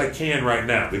as much as I can right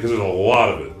now because there's a lot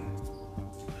of it.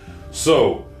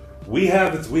 So we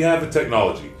have the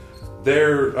technology.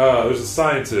 There's a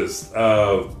scientist.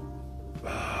 Warner,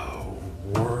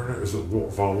 is it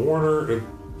von Warner?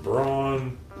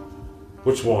 Braun?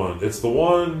 Which one? It's the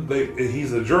one.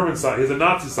 He's a German scientist. He's a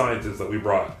Nazi scientist that we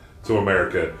brought to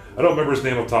America. I don't remember his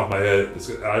name off the top of my head.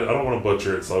 I don't want to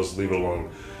butcher it, so I'll just leave it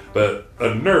alone. But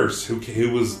a nurse who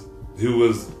was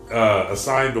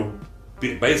assigned to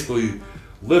basically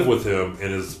live with him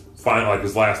in his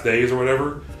his last days or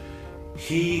whatever.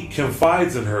 He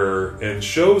confides in her and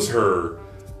shows her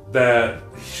that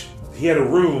he had a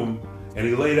room and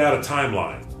he laid out a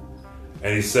timeline.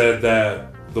 And he said that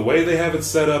the way they have it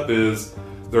set up is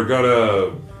they're going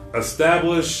to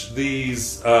establish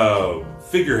these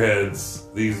figureheads,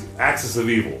 these axis of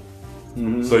evil.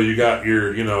 Mm-hmm. So you got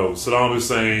your, Saddam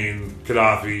Hussein,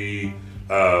 Gaddafi,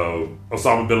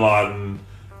 Osama bin Laden.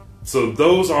 So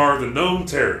those are the known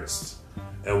terrorists.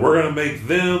 And we're going to make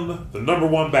them the number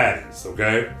one baddies,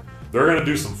 okay? They're going to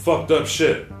do some fucked up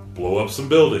shit. Blow up some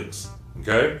buildings,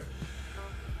 okay?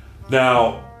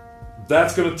 Now,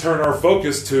 that's going to turn our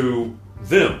focus to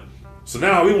them. So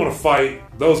now we want to fight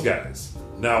those guys.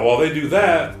 Now, while they do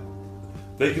that,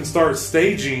 they can start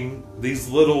staging these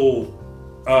little,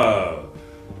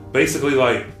 basically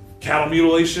like cattle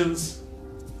mutilations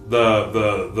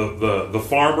the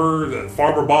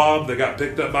farmer Bob that got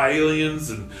picked up by aliens,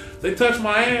 and they touched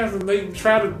my ass and they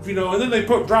tried to, and then they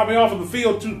drop me off in the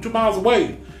field 2 miles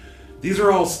away. These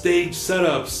are all staged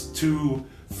setups to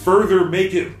further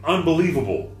make it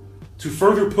unbelievable, to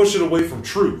further push it away from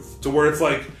truth, to where it's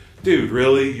like, dude,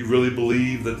 really? You really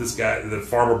believe that that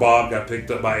Farmer Bob got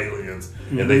picked up by aliens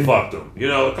and they fucked him?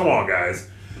 Come on, guys.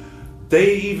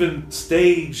 They even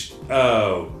staged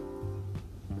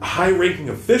high-ranking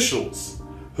officials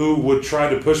who would try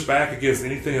to push back against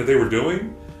anything that they were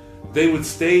doing. They would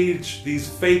stage these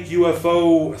fake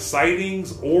UFO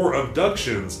sightings or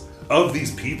abductions of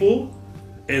these people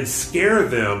and scare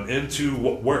them into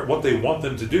what they want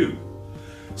them to do.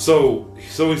 So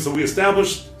we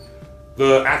established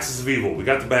the axis of evil. We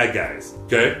got the bad guys.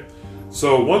 Okay.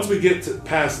 So once we get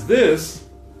past this,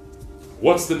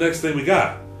 what's the next thing we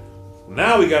got?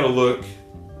 Now we got to look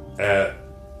at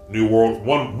New World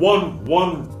one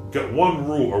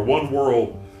rule or one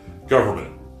world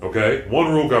government. Okay,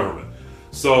 one rule government.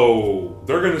 So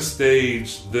they're going to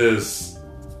stage this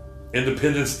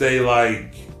Independence Day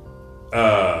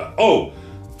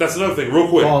that's another thing, real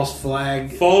quick.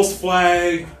 False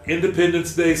flag,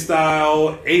 Independence Day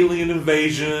style, alien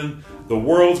invasion. The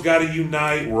world's got to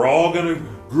unite. We're all going to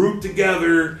group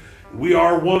together. We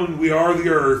are one. We are the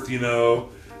Earth,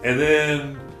 And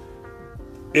then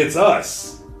it's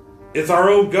us. It's our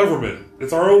own government.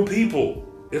 It's our own people.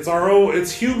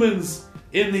 It's humans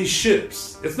in these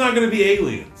ships. It's not going to be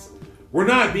aliens. We're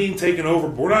not being taken over.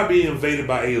 We're not being invaded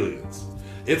by aliens.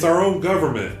 It's our own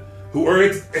government.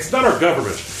 It's not our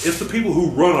government. It's the people who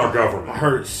run our government. I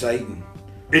heard it's Satan.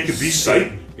 It could be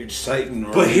Satan. It's Satan.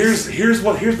 Right? But here's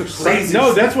the crazy.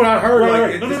 No, that's what I heard.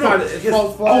 Right. No. It's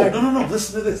false flag. No.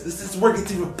 Listen to this. This is where it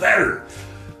gets even better.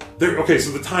 Okay,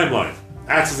 so the timeline.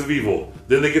 Axis of evil.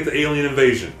 Then they get the alien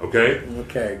invasion. Okay.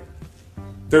 Okay.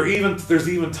 There's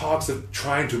even talks of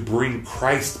trying to bring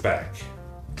Christ back.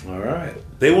 All right.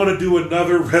 They want to do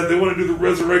They want to do the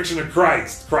resurrection of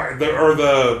Christ,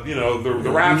 the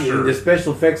rapture. The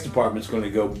special effects department's going to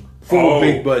go full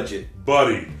big budget,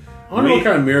 buddy. I wonder what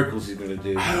kind of miracles he's going to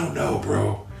do. I don't know,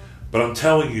 bro. But I'm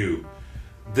telling you,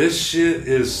 this shit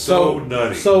is so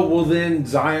nutty. So will then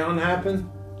Zion happen?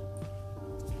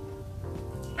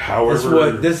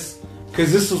 However,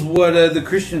 because this is what the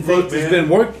Christian faith has been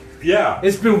working. Yeah,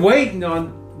 it's been waiting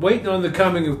on the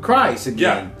coming of Christ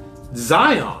again. Yeah.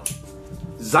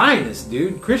 Zionists,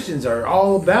 dude. Christians are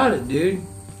all about it, dude.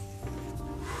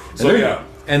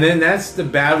 And then that's the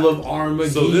Battle of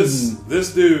Armageddon. So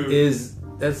this dude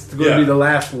that's going to be the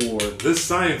last war. This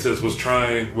scientist was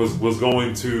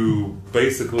going to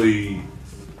basically,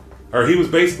 or he was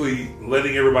basically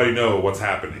letting everybody know what's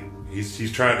happening.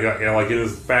 He's trying to, like in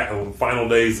his final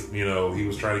days, he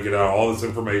was trying to get out all this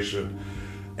information.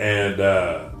 And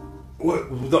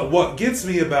what gets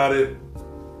me about it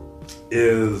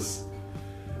is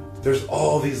there's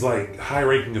all these like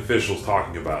high-ranking officials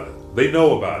talking about it. They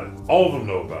know about it. All of them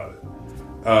know about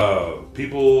it.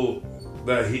 People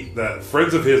that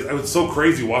friends of his. It was so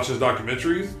crazy watching his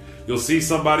documentaries. You'll see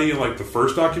somebody in like the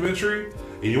first documentary,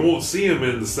 and you won't see him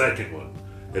in the second one,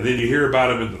 and then you hear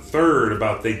about him in the third.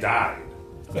 About they died.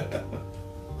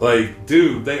 Like,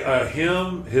 dude,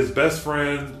 his best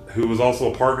friend, who was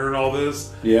also a partner in all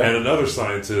this, and another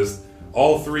scientist.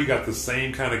 All three got the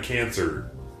same kind of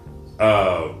cancer,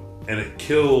 and it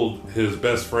killed his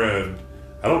best friend.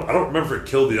 I don't remember if it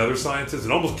killed the other scientist.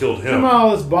 It almost killed him. Come on,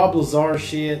 all this Bob Lazar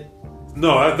shit.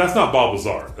 No, that's not Bob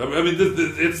Lazar. I mean,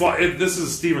 this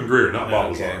is Stephen Greer, not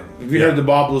Bob Lazar. Have you heard the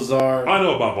Bob Lazar? I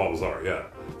know about Bob Lazar. Yeah,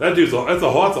 that dude's that's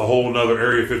a whole another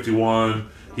Area 51.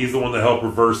 He's the one that helped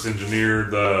reverse engineer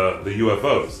the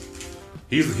UFOs.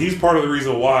 He's part of the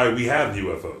reason why we have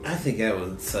UFOs. I think that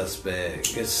was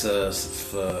suspect. It's sus as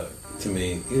fuck to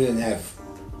me. You didn't have.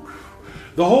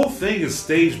 The whole thing is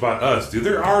staged by us, dude.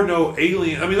 There are no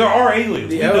aliens. I mean, there are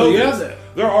aliens. We know this.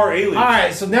 There are aliens. All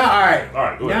right. So now, all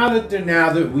right. Go ahead.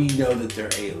 Now that we know that they're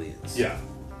aliens. Yeah.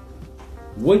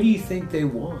 What do you think they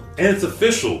want? And it's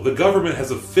official. The government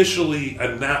has officially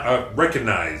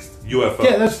recognized UFOs.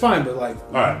 Yeah, that's fine. But like,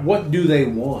 what do they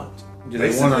want? Do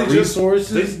they want our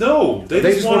resources? They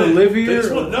just want to live here. They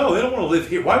don't want to live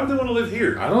here. Why would they want to live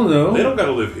here? I don't know. They don't got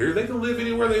to live here. They can live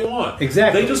anywhere they want.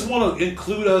 Exactly. They just want to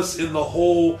include us in the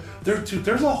whole.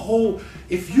 There's a whole.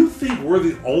 If you think we're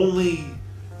the only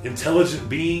intelligent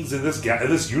beings in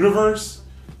this universe,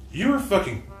 you're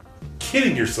fucking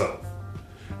kidding yourself.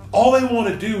 All they want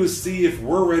to do is see if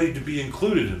we're ready to be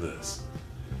included in this.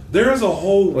 There is a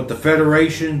whole. What, the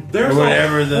Federation? There's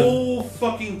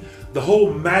the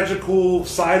whole magical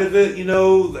side of it,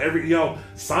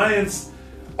 science,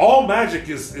 all magic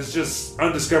is just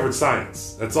undiscovered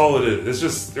science. That's all it is. It's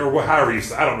just, or however you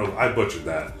say, I don't know, I butchered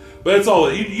that. But it's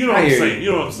all, you know what I'm saying.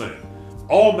 You know what I'm saying.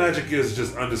 All magic is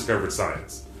just undiscovered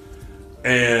science.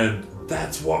 And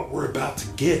that's what we're about to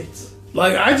get.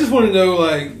 Like, I just want to know,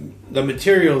 like, the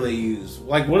material they use.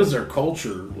 Like, what is their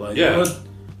culture? Like,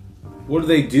 what do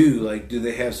they do? Like, do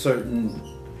they have certain,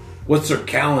 what's their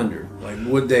calendar? Like,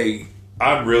 would they...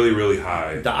 I'm really, really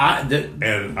high. Real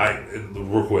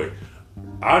quick,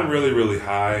 I'm really, really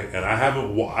high, and I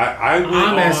haven't.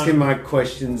 I'm asking my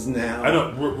questions now. I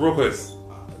know. Real quick,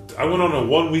 I went on a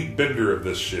 1 week bender of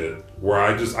this shit where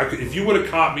I could. If you would have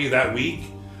caught me that week,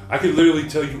 I could literally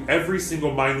tell you every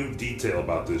single minute detail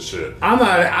about this shit.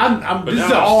 This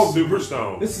is all super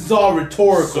stoned. This is all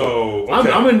rhetorical. So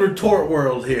okay. I'm in retort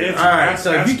world here. All right.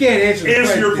 So if you can't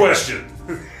answer your question.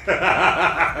 Go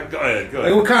ahead.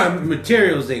 Like what kind of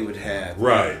materials they would have?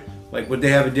 Right. Like would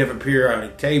they have a different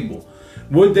periodic table?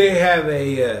 Would they have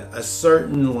a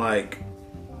certain like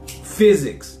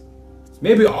physics?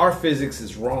 Maybe our physics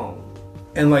is wrong,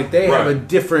 and like they have a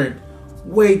different,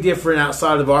 way different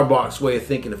outside of our box way of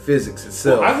thinking of physics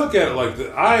itself. Well, I look at it like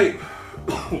that.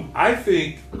 I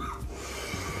think.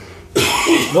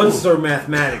 What's their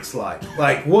mathematics like?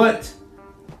 Like what?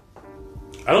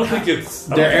 I don't think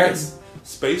it's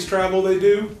space travel they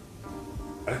do.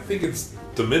 I think it's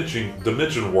dimension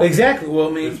warping. Exactly. Well,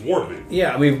 I mean, it's warping.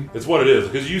 Yeah, I mean, it's what it is.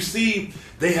 Because you see,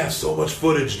 they have so much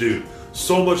footage, dude.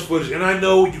 So much footage, and I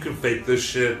know you can fake this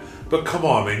shit, but come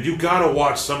on, man, you gotta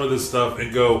watch some of this stuff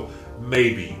and go,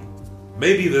 maybe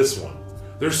this one.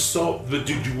 There's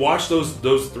dude, you watch those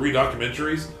 3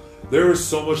 documentaries. There is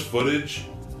so much footage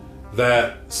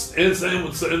that, and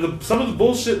some of the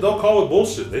bullshit, they'll call it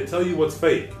bullshit. They tell you what's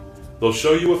fake. They'll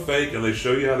show you a fake, and they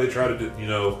show you how they try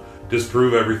to,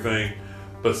 disprove everything.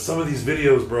 But some of these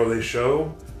videos, bro, they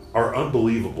show are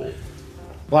unbelievable.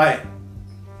 Like,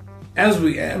 as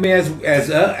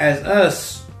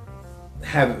us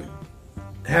have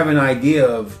an idea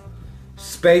of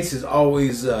space is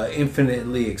always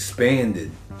infinitely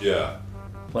expanded. Yeah.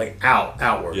 Like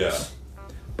outwards. Yeah.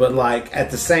 But like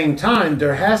at the same time,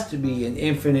 there has to be an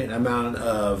infinite amount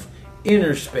of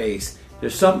inner space.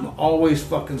 There's something always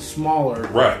fucking smaller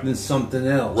than something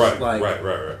else. Right.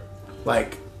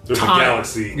 Like there's a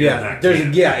galaxy. Yeah.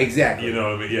 Exactly. You know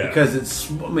what I mean? Yeah. Because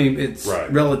it's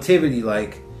relativity.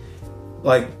 Like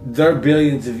their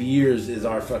billions of years is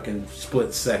our fucking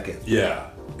split second. Yeah.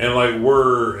 And like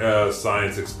we're a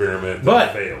science experiment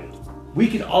that failed. We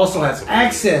can also have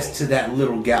access to that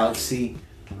little galaxy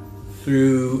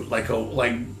through like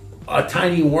a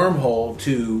tiny wormhole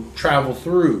to travel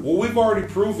through. Well,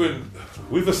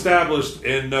 we've established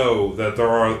and know that there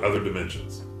are other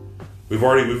dimensions. We've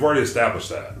already established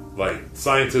that. Like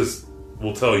scientists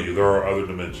will tell you there are other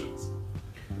dimensions.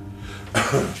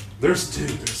 There's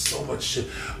so much shit.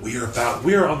 We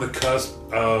are on the cusp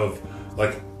of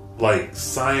like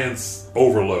science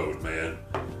overload, man.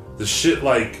 The shit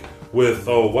like with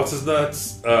what's his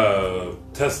nuts?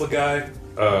 Tesla guy?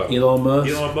 Elon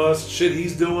Musk, shit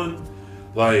he's doing.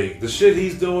 Like the shit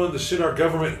he's doing, the shit our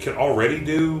government can already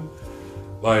do.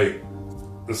 Like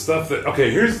the stuff that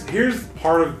here's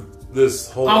part of this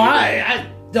whole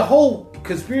the whole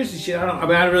conspiracy shit. I'm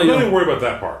not even worried about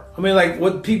that part. I mean, like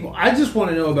what people. I just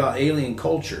want to know about alien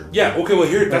culture. Yeah. Okay. Well,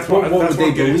 here that's what I'm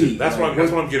getting to. That's what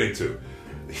I'm getting to.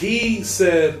 He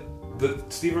said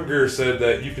that Stephen Greer said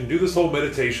that you can do this whole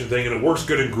meditation thing, and it works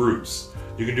good in groups.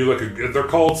 You can do they're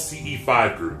called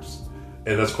CE5 groups,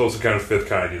 and that's close to kind of fifth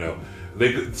kind.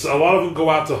 A lot of them go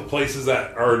out to places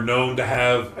that are known to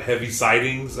have heavy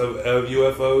sightings of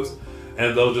UFOs,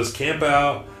 and they'll just camp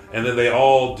out, and then they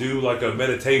all do like a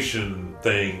meditation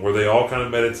thing where they all kind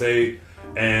of meditate,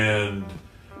 and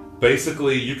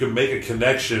basically you can make a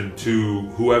connection to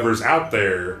whoever's out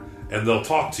there, and they'll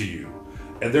talk to you.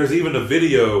 And there's even a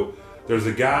video. There's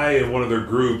a guy in one of their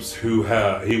groups who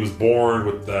he was born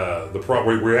with the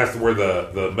problem where he has to wear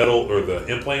the metal or the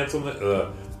implants on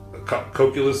the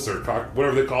cocculus or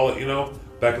whatever they call it,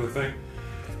 back in the thing.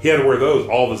 He had to wear those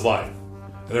all of his life.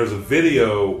 And there's a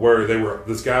video where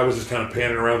this guy was just kind of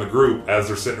panning around the group as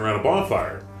they're sitting around a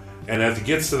bonfire. And as he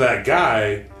gets to that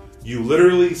guy, you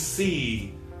literally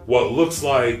see what looks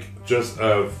like just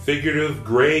a figurative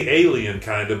gray alien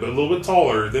kind of, but a little bit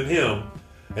taller than him.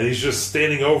 And he's just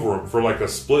standing over him for like a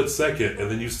split second,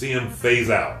 and then you see him phase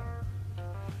out.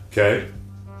 Okay?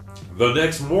 The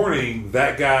next morning,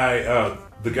 that guy,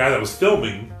 the guy that was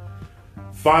filming,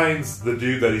 finds the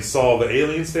dude that he saw the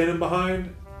alien standing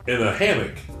behind in a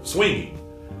hammock, swinging.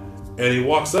 And he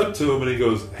walks up to him and he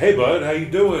goes, "Hey bud, how you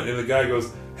doing?" And the guy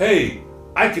goes, "Hey,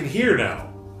 I can hear now."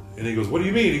 And he goes, "What do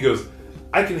you mean?" He goes,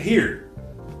 "I can hear."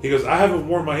 He goes, I haven't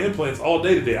worn my implants all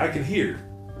day today. I can hear.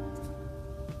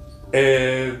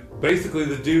 And basically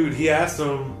the dude, he asked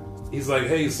him, he's like,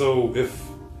 hey, so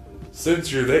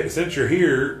since you're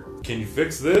here, can you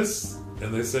fix this?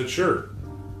 And they said, sure.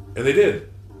 And they did.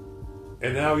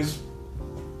 And now he's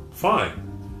fine.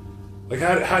 Like,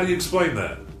 how do you explain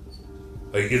that?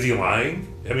 Like, is he lying?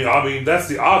 I mean, that's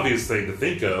the obvious thing to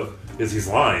think of, is he's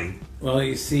lying. Well,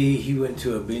 you see, he went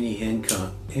to a Benny Hinn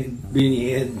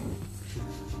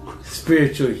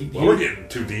spiritual. We're getting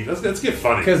too deep. Let's get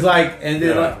funny.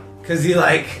 Because he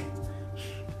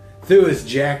threw his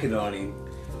jacket on him,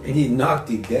 and he knocked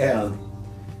him down.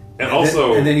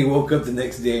 And then he woke up the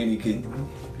next day and he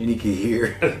could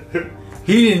hear.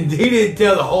 He didn't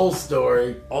tell the whole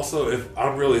story. Also, if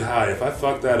I'm really high, if I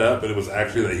fucked that up and it was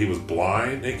actually that he was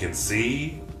blind and can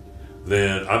see,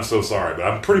 then I'm so sorry. But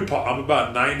I'm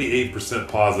about 98%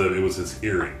 positive it was his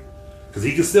hearing, because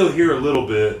he could still hear a little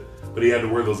bit, but he had to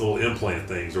wear those little implant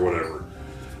things or whatever.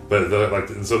 But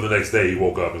and so the next day he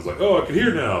woke up and was like, "Oh, I can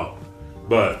hear now."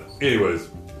 But anyways,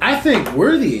 I think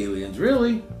we're the aliens,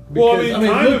 really.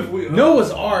 Because, Noah's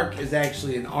Ark is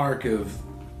actually an ark of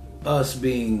us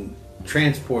being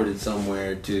transported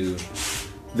somewhere to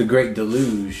the Great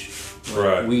Deluge.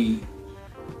 Right. We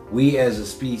as a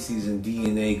species and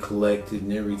DNA collected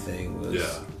and everything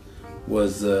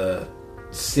was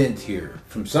sent here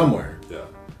from somewhere. Yeah.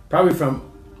 Probably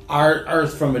from our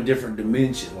Earth, from a different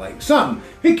dimension, like something.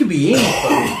 It could be any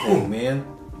fucking thing, man.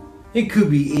 It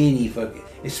could be any fucking.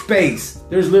 It's space.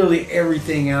 There's literally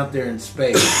everything out there in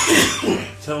space. I'm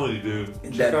telling you, dude.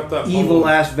 Check out that evil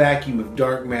ass vacuum of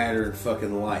dark matter and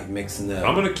fucking light mixing up.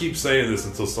 I'm gonna keep saying this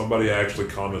until somebody actually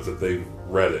comments that they've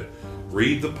read it.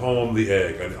 Read the poem "The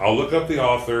Egg." I'll look up the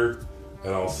author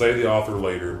and I'll say the author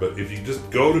later. But if you just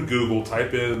go to Google,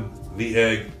 type in "The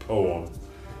Egg" poem,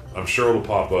 I'm sure it'll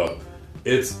pop up.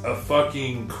 It's a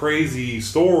fucking crazy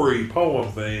story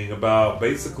poem thing about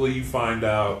basically you find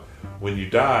out when you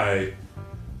die.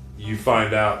 You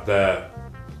find out that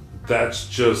that's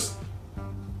just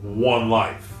one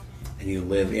life, and you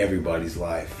live everybody's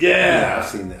life. Yeah, I've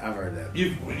seen that. I've heard that.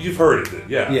 You've heard it,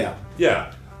 then.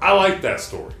 Yeah. I like that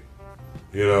story.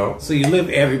 You know, so you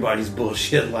live everybody's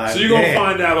bullshit life. So you're gonna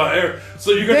find out about.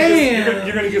 So you're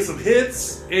gonna get some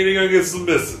hits and you're gonna get some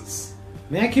misses.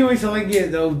 Man, I can't wait till I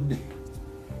get though.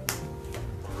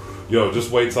 Yo, just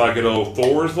wait till I get old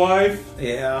Thor's life.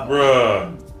 Yeah,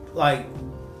 bruh. Like.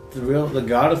 The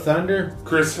God of Thunder?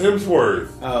 Chris Hemsworth.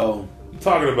 Oh. I'm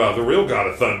talking about the real God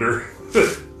of Thunder.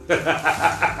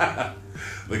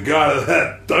 The God of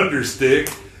that thunder stick.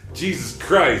 Jesus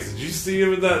Christ. Did you see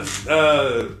him in that,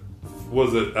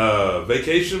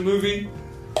 Vacation movie?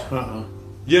 Uh-uh.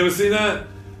 You haven't seen that?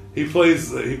 He plays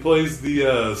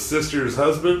the sister's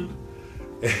husband.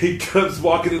 And he comes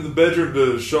walking in the bedroom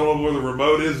to show him where the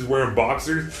remote is. He's wearing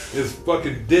boxers. His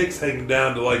fucking dick's hanging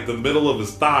down to like the middle of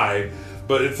his thigh.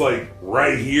 But it's like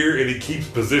right here, and he keeps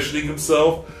positioning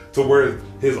himself to where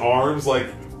his arms like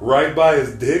right by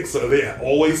his dick, so they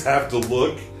always have to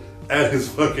look at his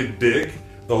fucking dick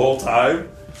the whole time.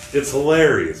 It's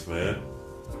hilarious, man.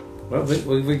 What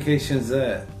vacation is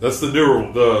that? That's the newer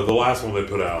one, the last one they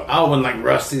put out. Oh, when like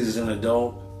Rusty's an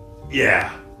adult.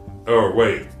 Yeah. Or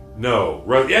wait, no.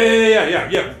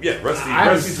 Yeah.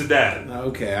 Rusty's the dad.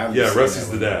 Okay. Rusty's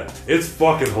the dad. It's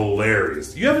fucking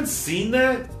hilarious. You haven't seen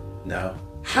that? No.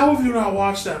 How have you not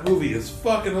watched that movie? It's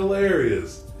fucking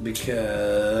hilarious.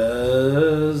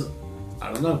 Because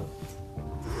I don't know.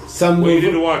 You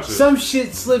need to watch it. Some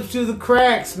shit slips through the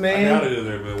cracks, man. I got it in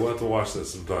there, man. We'll have to watch that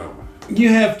sometime. You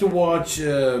have to watch.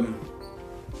 You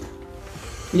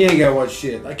ain't gotta watch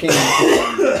shit. I can't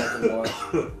even watch.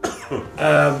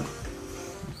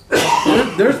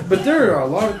 There are a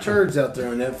lot of turds out there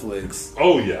on Netflix.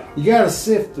 Oh yeah. You gotta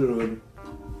sift through them.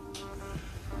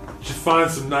 Just find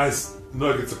some nice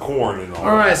nuggets of corn and all.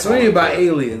 All right, so what about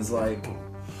aliens? Like,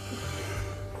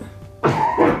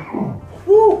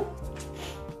 woo!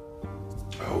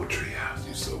 Oh, Treehouse,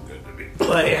 you're so good to me.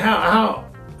 Like, how?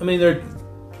 I mean, they're.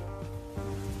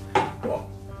 Well,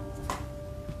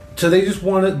 so they just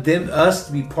wanted us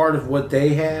to be part of what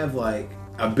they have, like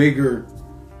a bigger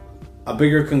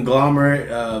conglomerate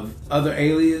of other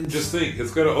aliens. Just think,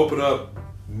 it's going to open up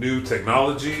new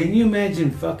technology. Can you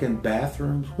imagine fucking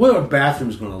bathrooms? What are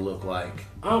bathrooms going to look like?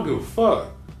 I don't give a fuck.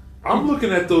 I'm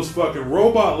looking at those fucking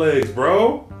robot legs,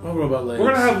 bro. What robot legs?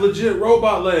 We're going to have legit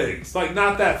robot legs. Like,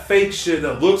 not that fake shit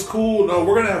that looks cool. No,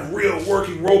 we're going to have real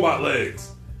working robot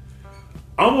legs.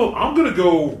 I'm going to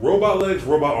go robot legs,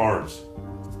 robot arms.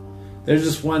 There's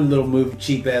this one little movie,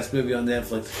 cheap ass movie on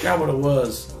Netflix. I forgot what it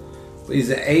was. But he's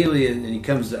an alien and he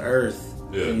comes to Earth.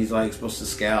 Yeah. And he's like supposed to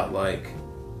scout like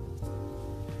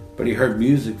but he heard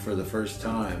music for the first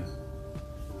time,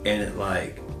 and it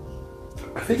like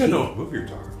I think I know what movie you're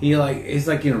talking. he's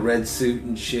like in a red suit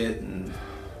and shit, and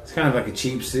it's kind of like a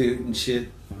cheap suit and shit.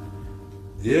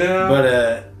 Yeah,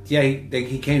 But yeah,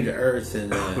 he came to Earth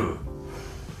and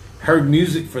heard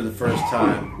music for the first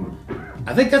time.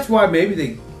 I think that's why maybe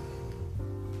they,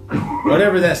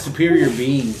 whatever that superior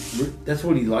being, that's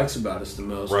what he likes about us the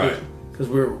most, right? Because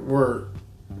we're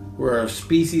a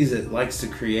species that likes to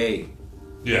create.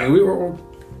 Yeah, and we're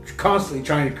constantly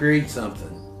trying to create something,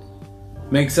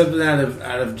 make something out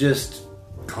of just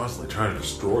constantly trying to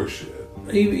destroy shit.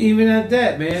 Even at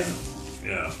that, man.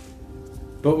 Yeah.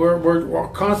 But we're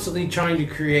constantly trying to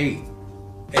create,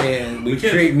 and we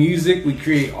create music, we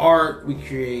create art, we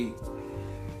create,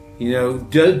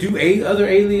 do other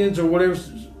aliens or whatever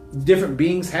different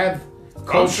beings have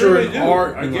culture and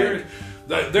art? I guarantee.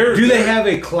 Do they have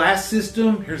a class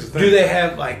system? Here's the thing. Do they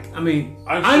have I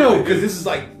know because this is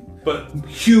but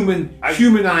human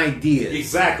ideas.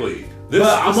 Exactly. But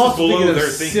I'm also thinking of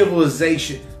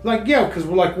civilization. Because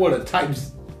we're like what a type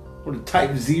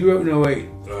zero? No wait.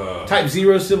 Type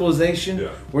zero civilization.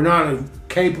 Yeah. We're not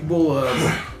capable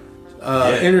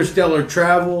of interstellar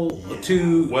travel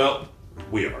to. Well,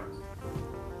 we are.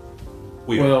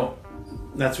 Well,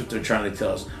 that's what they're trying to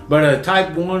tell us. But a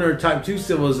type 1 or type 2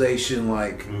 civilization,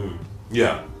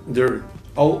 yeah,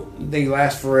 they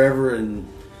last forever and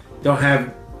don't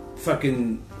have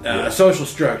fucking social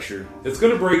structure. It's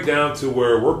going to break down to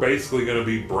where we're basically going to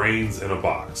be brains in a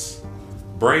box.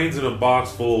 Brains in a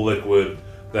box full of liquid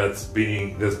that's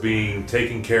being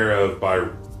taken care of by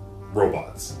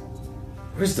robots.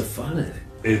 Where's the fun in it?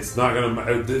 It's not going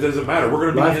to. It doesn't matter.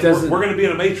 We're going to be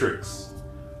in a matrix.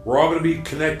 We're all going to be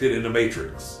connected in a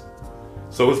matrix.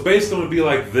 So it's basically going to be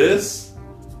like this,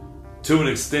 to an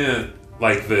extent,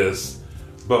 like this,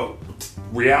 but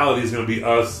reality is going to be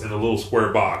us in a little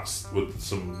square box with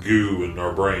some goo in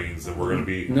our brains, and we're going to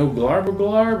be no glarb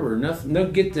or nothing. I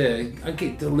get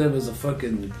to live as a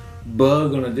fucking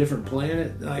bug on a different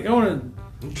planet. I want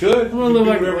to live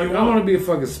I want to be a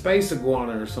fucking space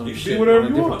iguana or something. You can be whatever on a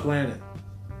you different want. Planet.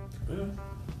 Yeah.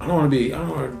 I don't want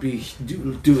to be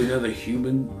do another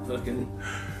human fucking.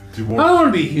 I don't want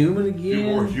to be human again. Do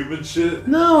more human shit.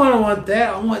 No, I don't want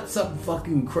that. I want something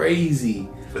fucking crazy.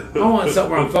 I want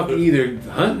something where I'm fucking either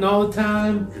hunting all the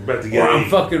time, or I'm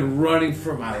fucking running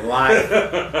for my life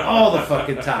all the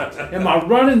fucking time. Am I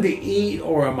running to eat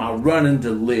or am I running to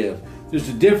live? There's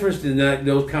a difference in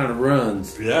those kind of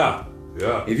runs. Yeah,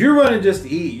 yeah. If you're running just to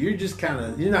eat, you're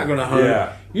not going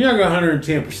to You're not going to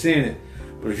 110% it.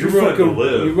 But if you're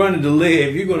running to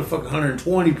live, you're going to fuck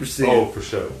 120%. Oh, for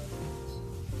sure.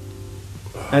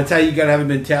 That's how you got to have a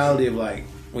mentality of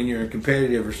when you're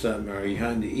competitive or something. Are you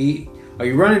hunting to eat? Are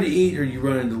you running to eat or are you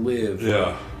running to live?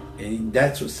 Yeah. And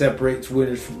that's what separates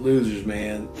winners from losers,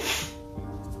 man.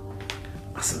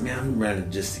 I said, man, I'm running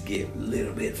just to get a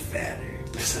little bit fatter.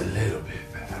 Just a little bit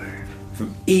fatter.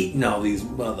 From eating all these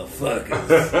motherfuckers.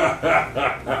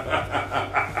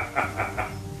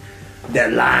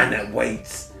 That line that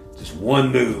waits. Just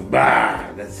one move.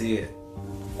 Bah, that's it.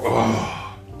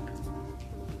 Oh.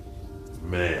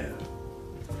 Man.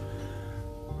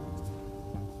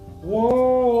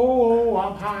 Whoa,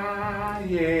 I'm high,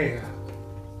 yeah.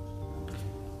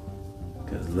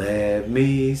 Cause let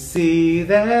me see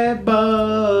that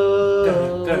bug.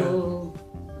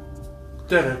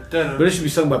 But it should be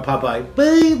sung by Popeye.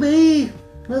 Baby,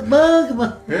 that bug.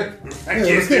 I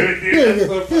can't do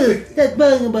it. That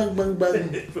bug.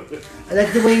 I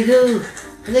like the way you go.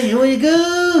 I like the way you go.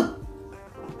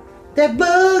 That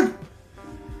bug.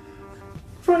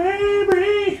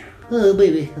 Baby. Oh,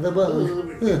 baby, the bug.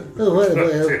 Oh, what a bug.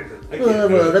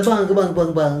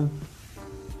 The bug.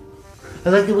 I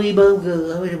like the way you bug go.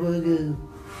 I like the bug go.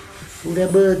 Oh,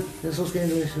 that bug. That's so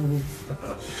scandalous.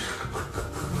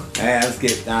 Hey, let's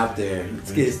get out there.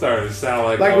 Let's get started to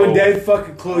sound like when Dave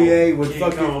fucking Cloutier would King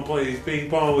fucking Kong plays ping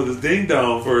pong with his ding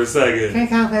dong for a second. King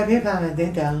Kong play ping pong with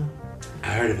ding dong. I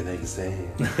heard everything you said.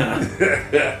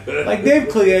 Like Dave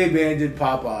Cloutier, man, did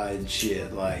Popeye and shit.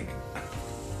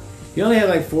 He only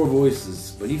had 4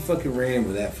 voices, but he fucking ran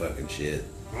with that fucking shit.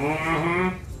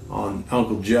 Mm-hmm. On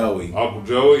Uncle Joey. Uncle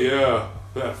Joey, yeah.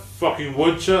 That fucking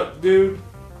woodchuck, dude.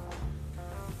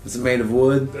 Is it made of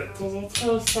wood? That doesn't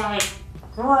taste like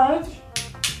good.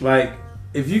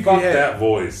 If you Fuck could have, that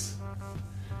voice.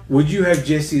 would you have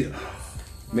Jesse?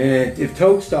 Man, if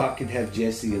Toadstock could have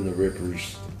Jesse and the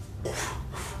Rippers,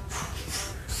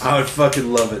 I would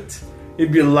fucking love it.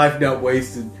 It'd be a life not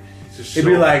wasted. It'd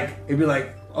be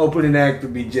like opening act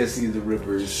would be Jesse and the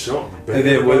Rippers. And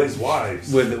then with his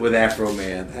wives. With Afro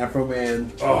Man. Afro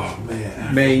Man. Oh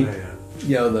man. Main.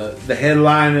 the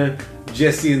headliner,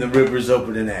 Jesse and the Rippers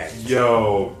opening act.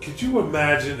 Yo, could you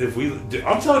imagine if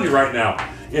I'm telling you right now,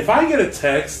 if I get a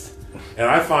text and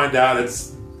I find out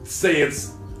it's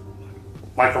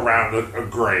like around a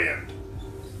grand.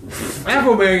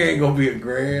 Afro Man ain't gonna be a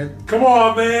grand. Come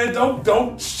on, man.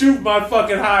 Don't shoot my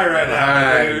fucking high right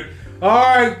now, dude.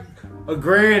 Alright. A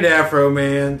grand Afro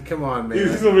Man. Come on, man.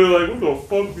 He's gonna be like, what the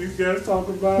fuck these guys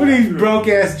talking about? What are these broke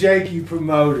ass janky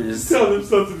promoters? Tell them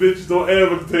sons of bitches don't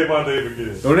ever say my name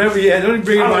again. Don't even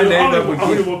bring my name up I don't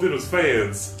even again. want them as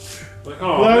fans. Like,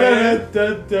 oh man.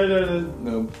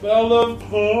 No. Bella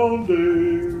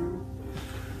Palmdale,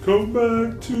 come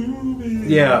back to me.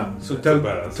 Yeah, so That's a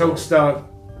badass song. Toke Stock,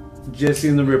 Jesse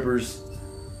and the Rippers,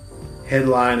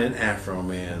 headlining Afro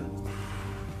Man.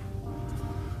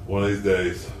 One of these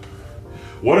days.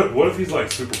 What if he's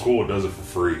like super cool and does it for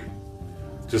free?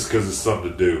 Just because it's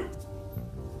something to do.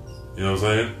 You know what I'm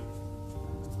saying?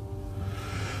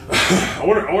 I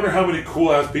wonder how many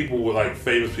cool ass people would, like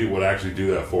famous people, would actually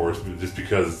do that for us, just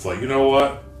because it's like, you know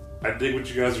what? I dig what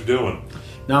you guys are doing.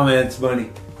 No, man, it's money.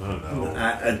 I know.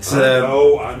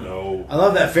 I know. I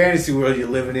love that fantasy world you're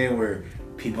living in where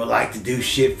people like to do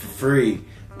shit for free.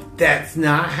 But that's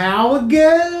not how it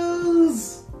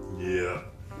goes. Yeah.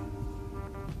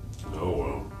 Oh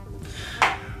well.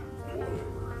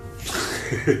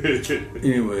 Whatever.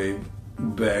 Anyway,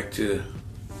 back to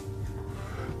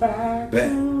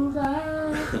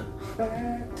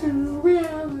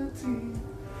reality.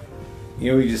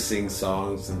 we just sing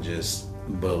songs and just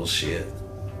bullshit.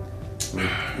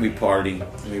 We party,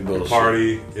 we bullshit.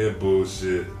 Party and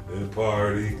bullshit and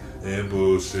party and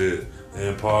bullshit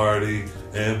and party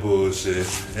and bullshit.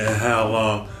 And how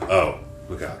long? Oh,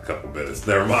 we got a couple minutes.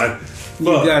 Never mind. You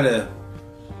gotta.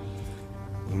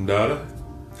 Dada?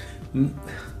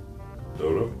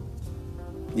 Dodo?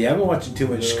 Yeah, I've been watching too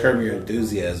much Curb Your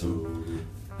Enthusiasm.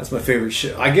 That's my favorite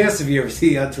show. I guess if you ever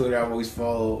see on Twitter, I always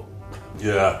follow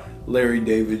Yeah. Larry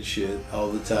David shit all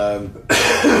the time.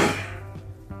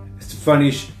 It's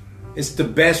funny. It's the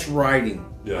best writing,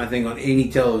 I think, on any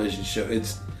television show.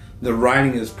 The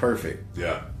writing is perfect.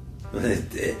 Yeah.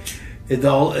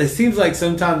 It seems like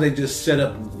sometimes they just set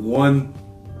up one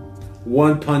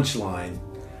punchline,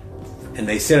 and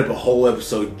they set up a whole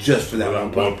episode just for that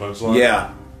one punchline.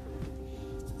 Yeah.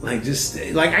 I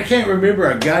can't remember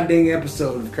a goddamn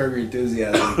episode of Curb Your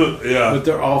Enthusiasm. Yeah. But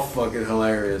they're all fucking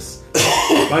hilarious.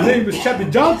 My name is Chappie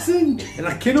Johnson, and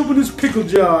I can't open this pickle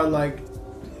jar. Like,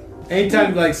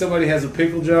 anytime somebody has a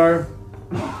pickle jar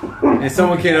and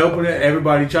someone can't open it,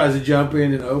 everybody tries to jump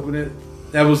in and open it.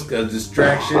 That was a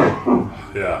distraction.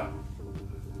 Yeah.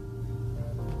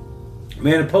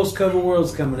 Man, the post-cover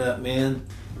world's coming up, man.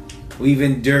 We've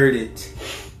endured it.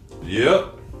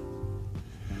 Yep.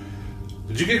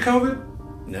 Did you get COVID?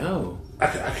 No. I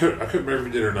couldn't remember if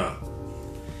you did or not.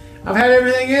 I've had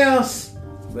everything else,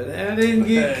 but I didn't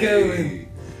get COVID.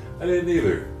 I didn't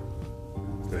either.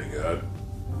 Thank God.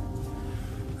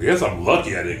 I guess I'm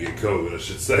lucky I didn't get COVID, I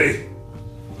should say.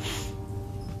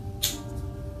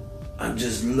 I'm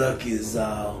just lucky as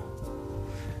all.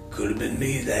 Could have been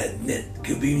me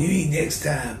could be me next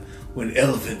time when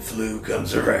elephant flu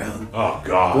comes around. Oh,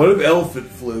 God. What if elephant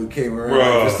flu came around?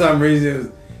 Bruh. For some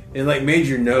reason, it made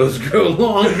your nose grow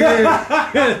longer.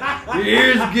 Your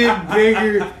ears get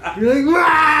bigger. You're like,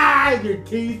 wah! Your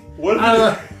teeth. What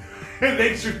if it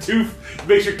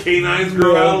makes your canines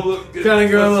grow out a little? Kind of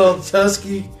grow a little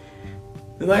tusky.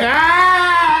 They're like,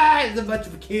 ah! There's a bunch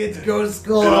of kids go to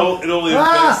school. It only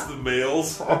affects the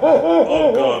males.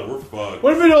 Oh, God, we're fucked.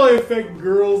 What if it only affects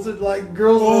girls?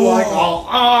 Girls were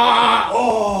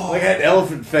all had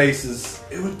elephant faces.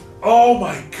 It would. Oh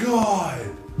my God.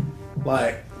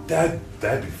 Like that'd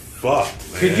be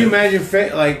fucked, man. Could you imagine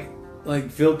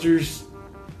filters,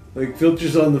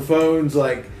 filters on the phones?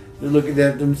 Like they're looking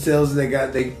at themselves and they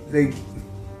got that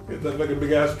like a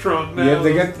big ass trunk now?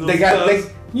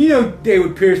 Yeah, they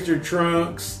would pierce their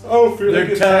trunks. Oh, for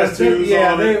their tattoos.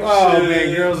 Yeah, on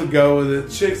man, girls would go with it.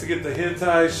 Chicks to get the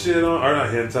hentai shit on, or not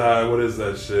hentai. What is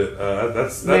that shit?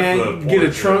 That's man, the get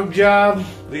a trunk job.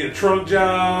 They get trunk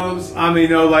jobs. I mean,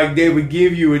 they would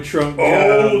give you a trunk job.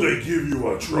 Oh, they give you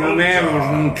a trunk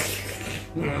job.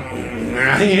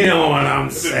 You know what I'm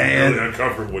saying? Really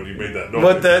uncomfortable when you made that noise.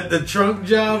 But the trunk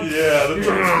job? Yeah, the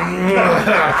trunk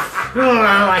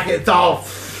job. Like it's all,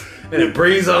 and it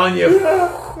breathes on you.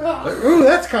 Ooh,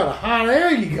 that's kind of hot air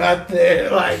you got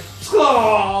there. Like,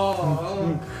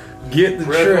 get the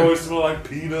breath trunk. always smell like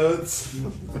peanuts.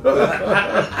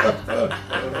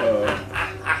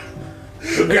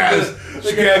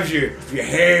 Grabs your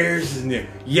hairs and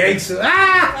yanks it.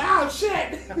 Ah! Oh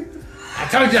shit! I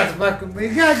told you not to fuck with me.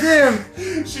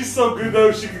 Goddamn. She's so good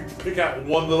though. She can pick out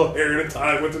one little hair at a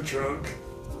time with the trunk.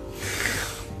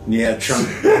 Yeah, trunk.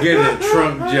 Getting a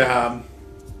trunk job.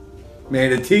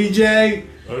 Man, a TJ.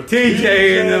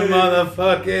 TJ in the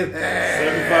motherfucking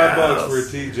house. $75 for a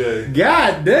TJ.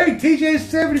 God dang, TJ's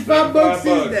 75 bucks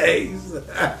these $75. days.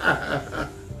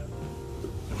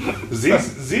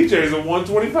 ZJ's a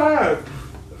 125.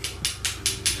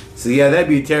 So yeah, that'd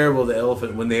be terrible. The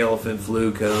elephant when the elephant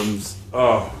flu comes,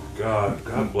 Oh God,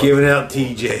 God bless. giving out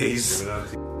TJs. Giving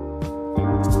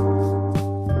out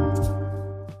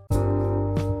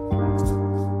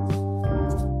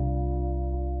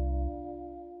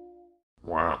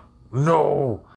Wow. No.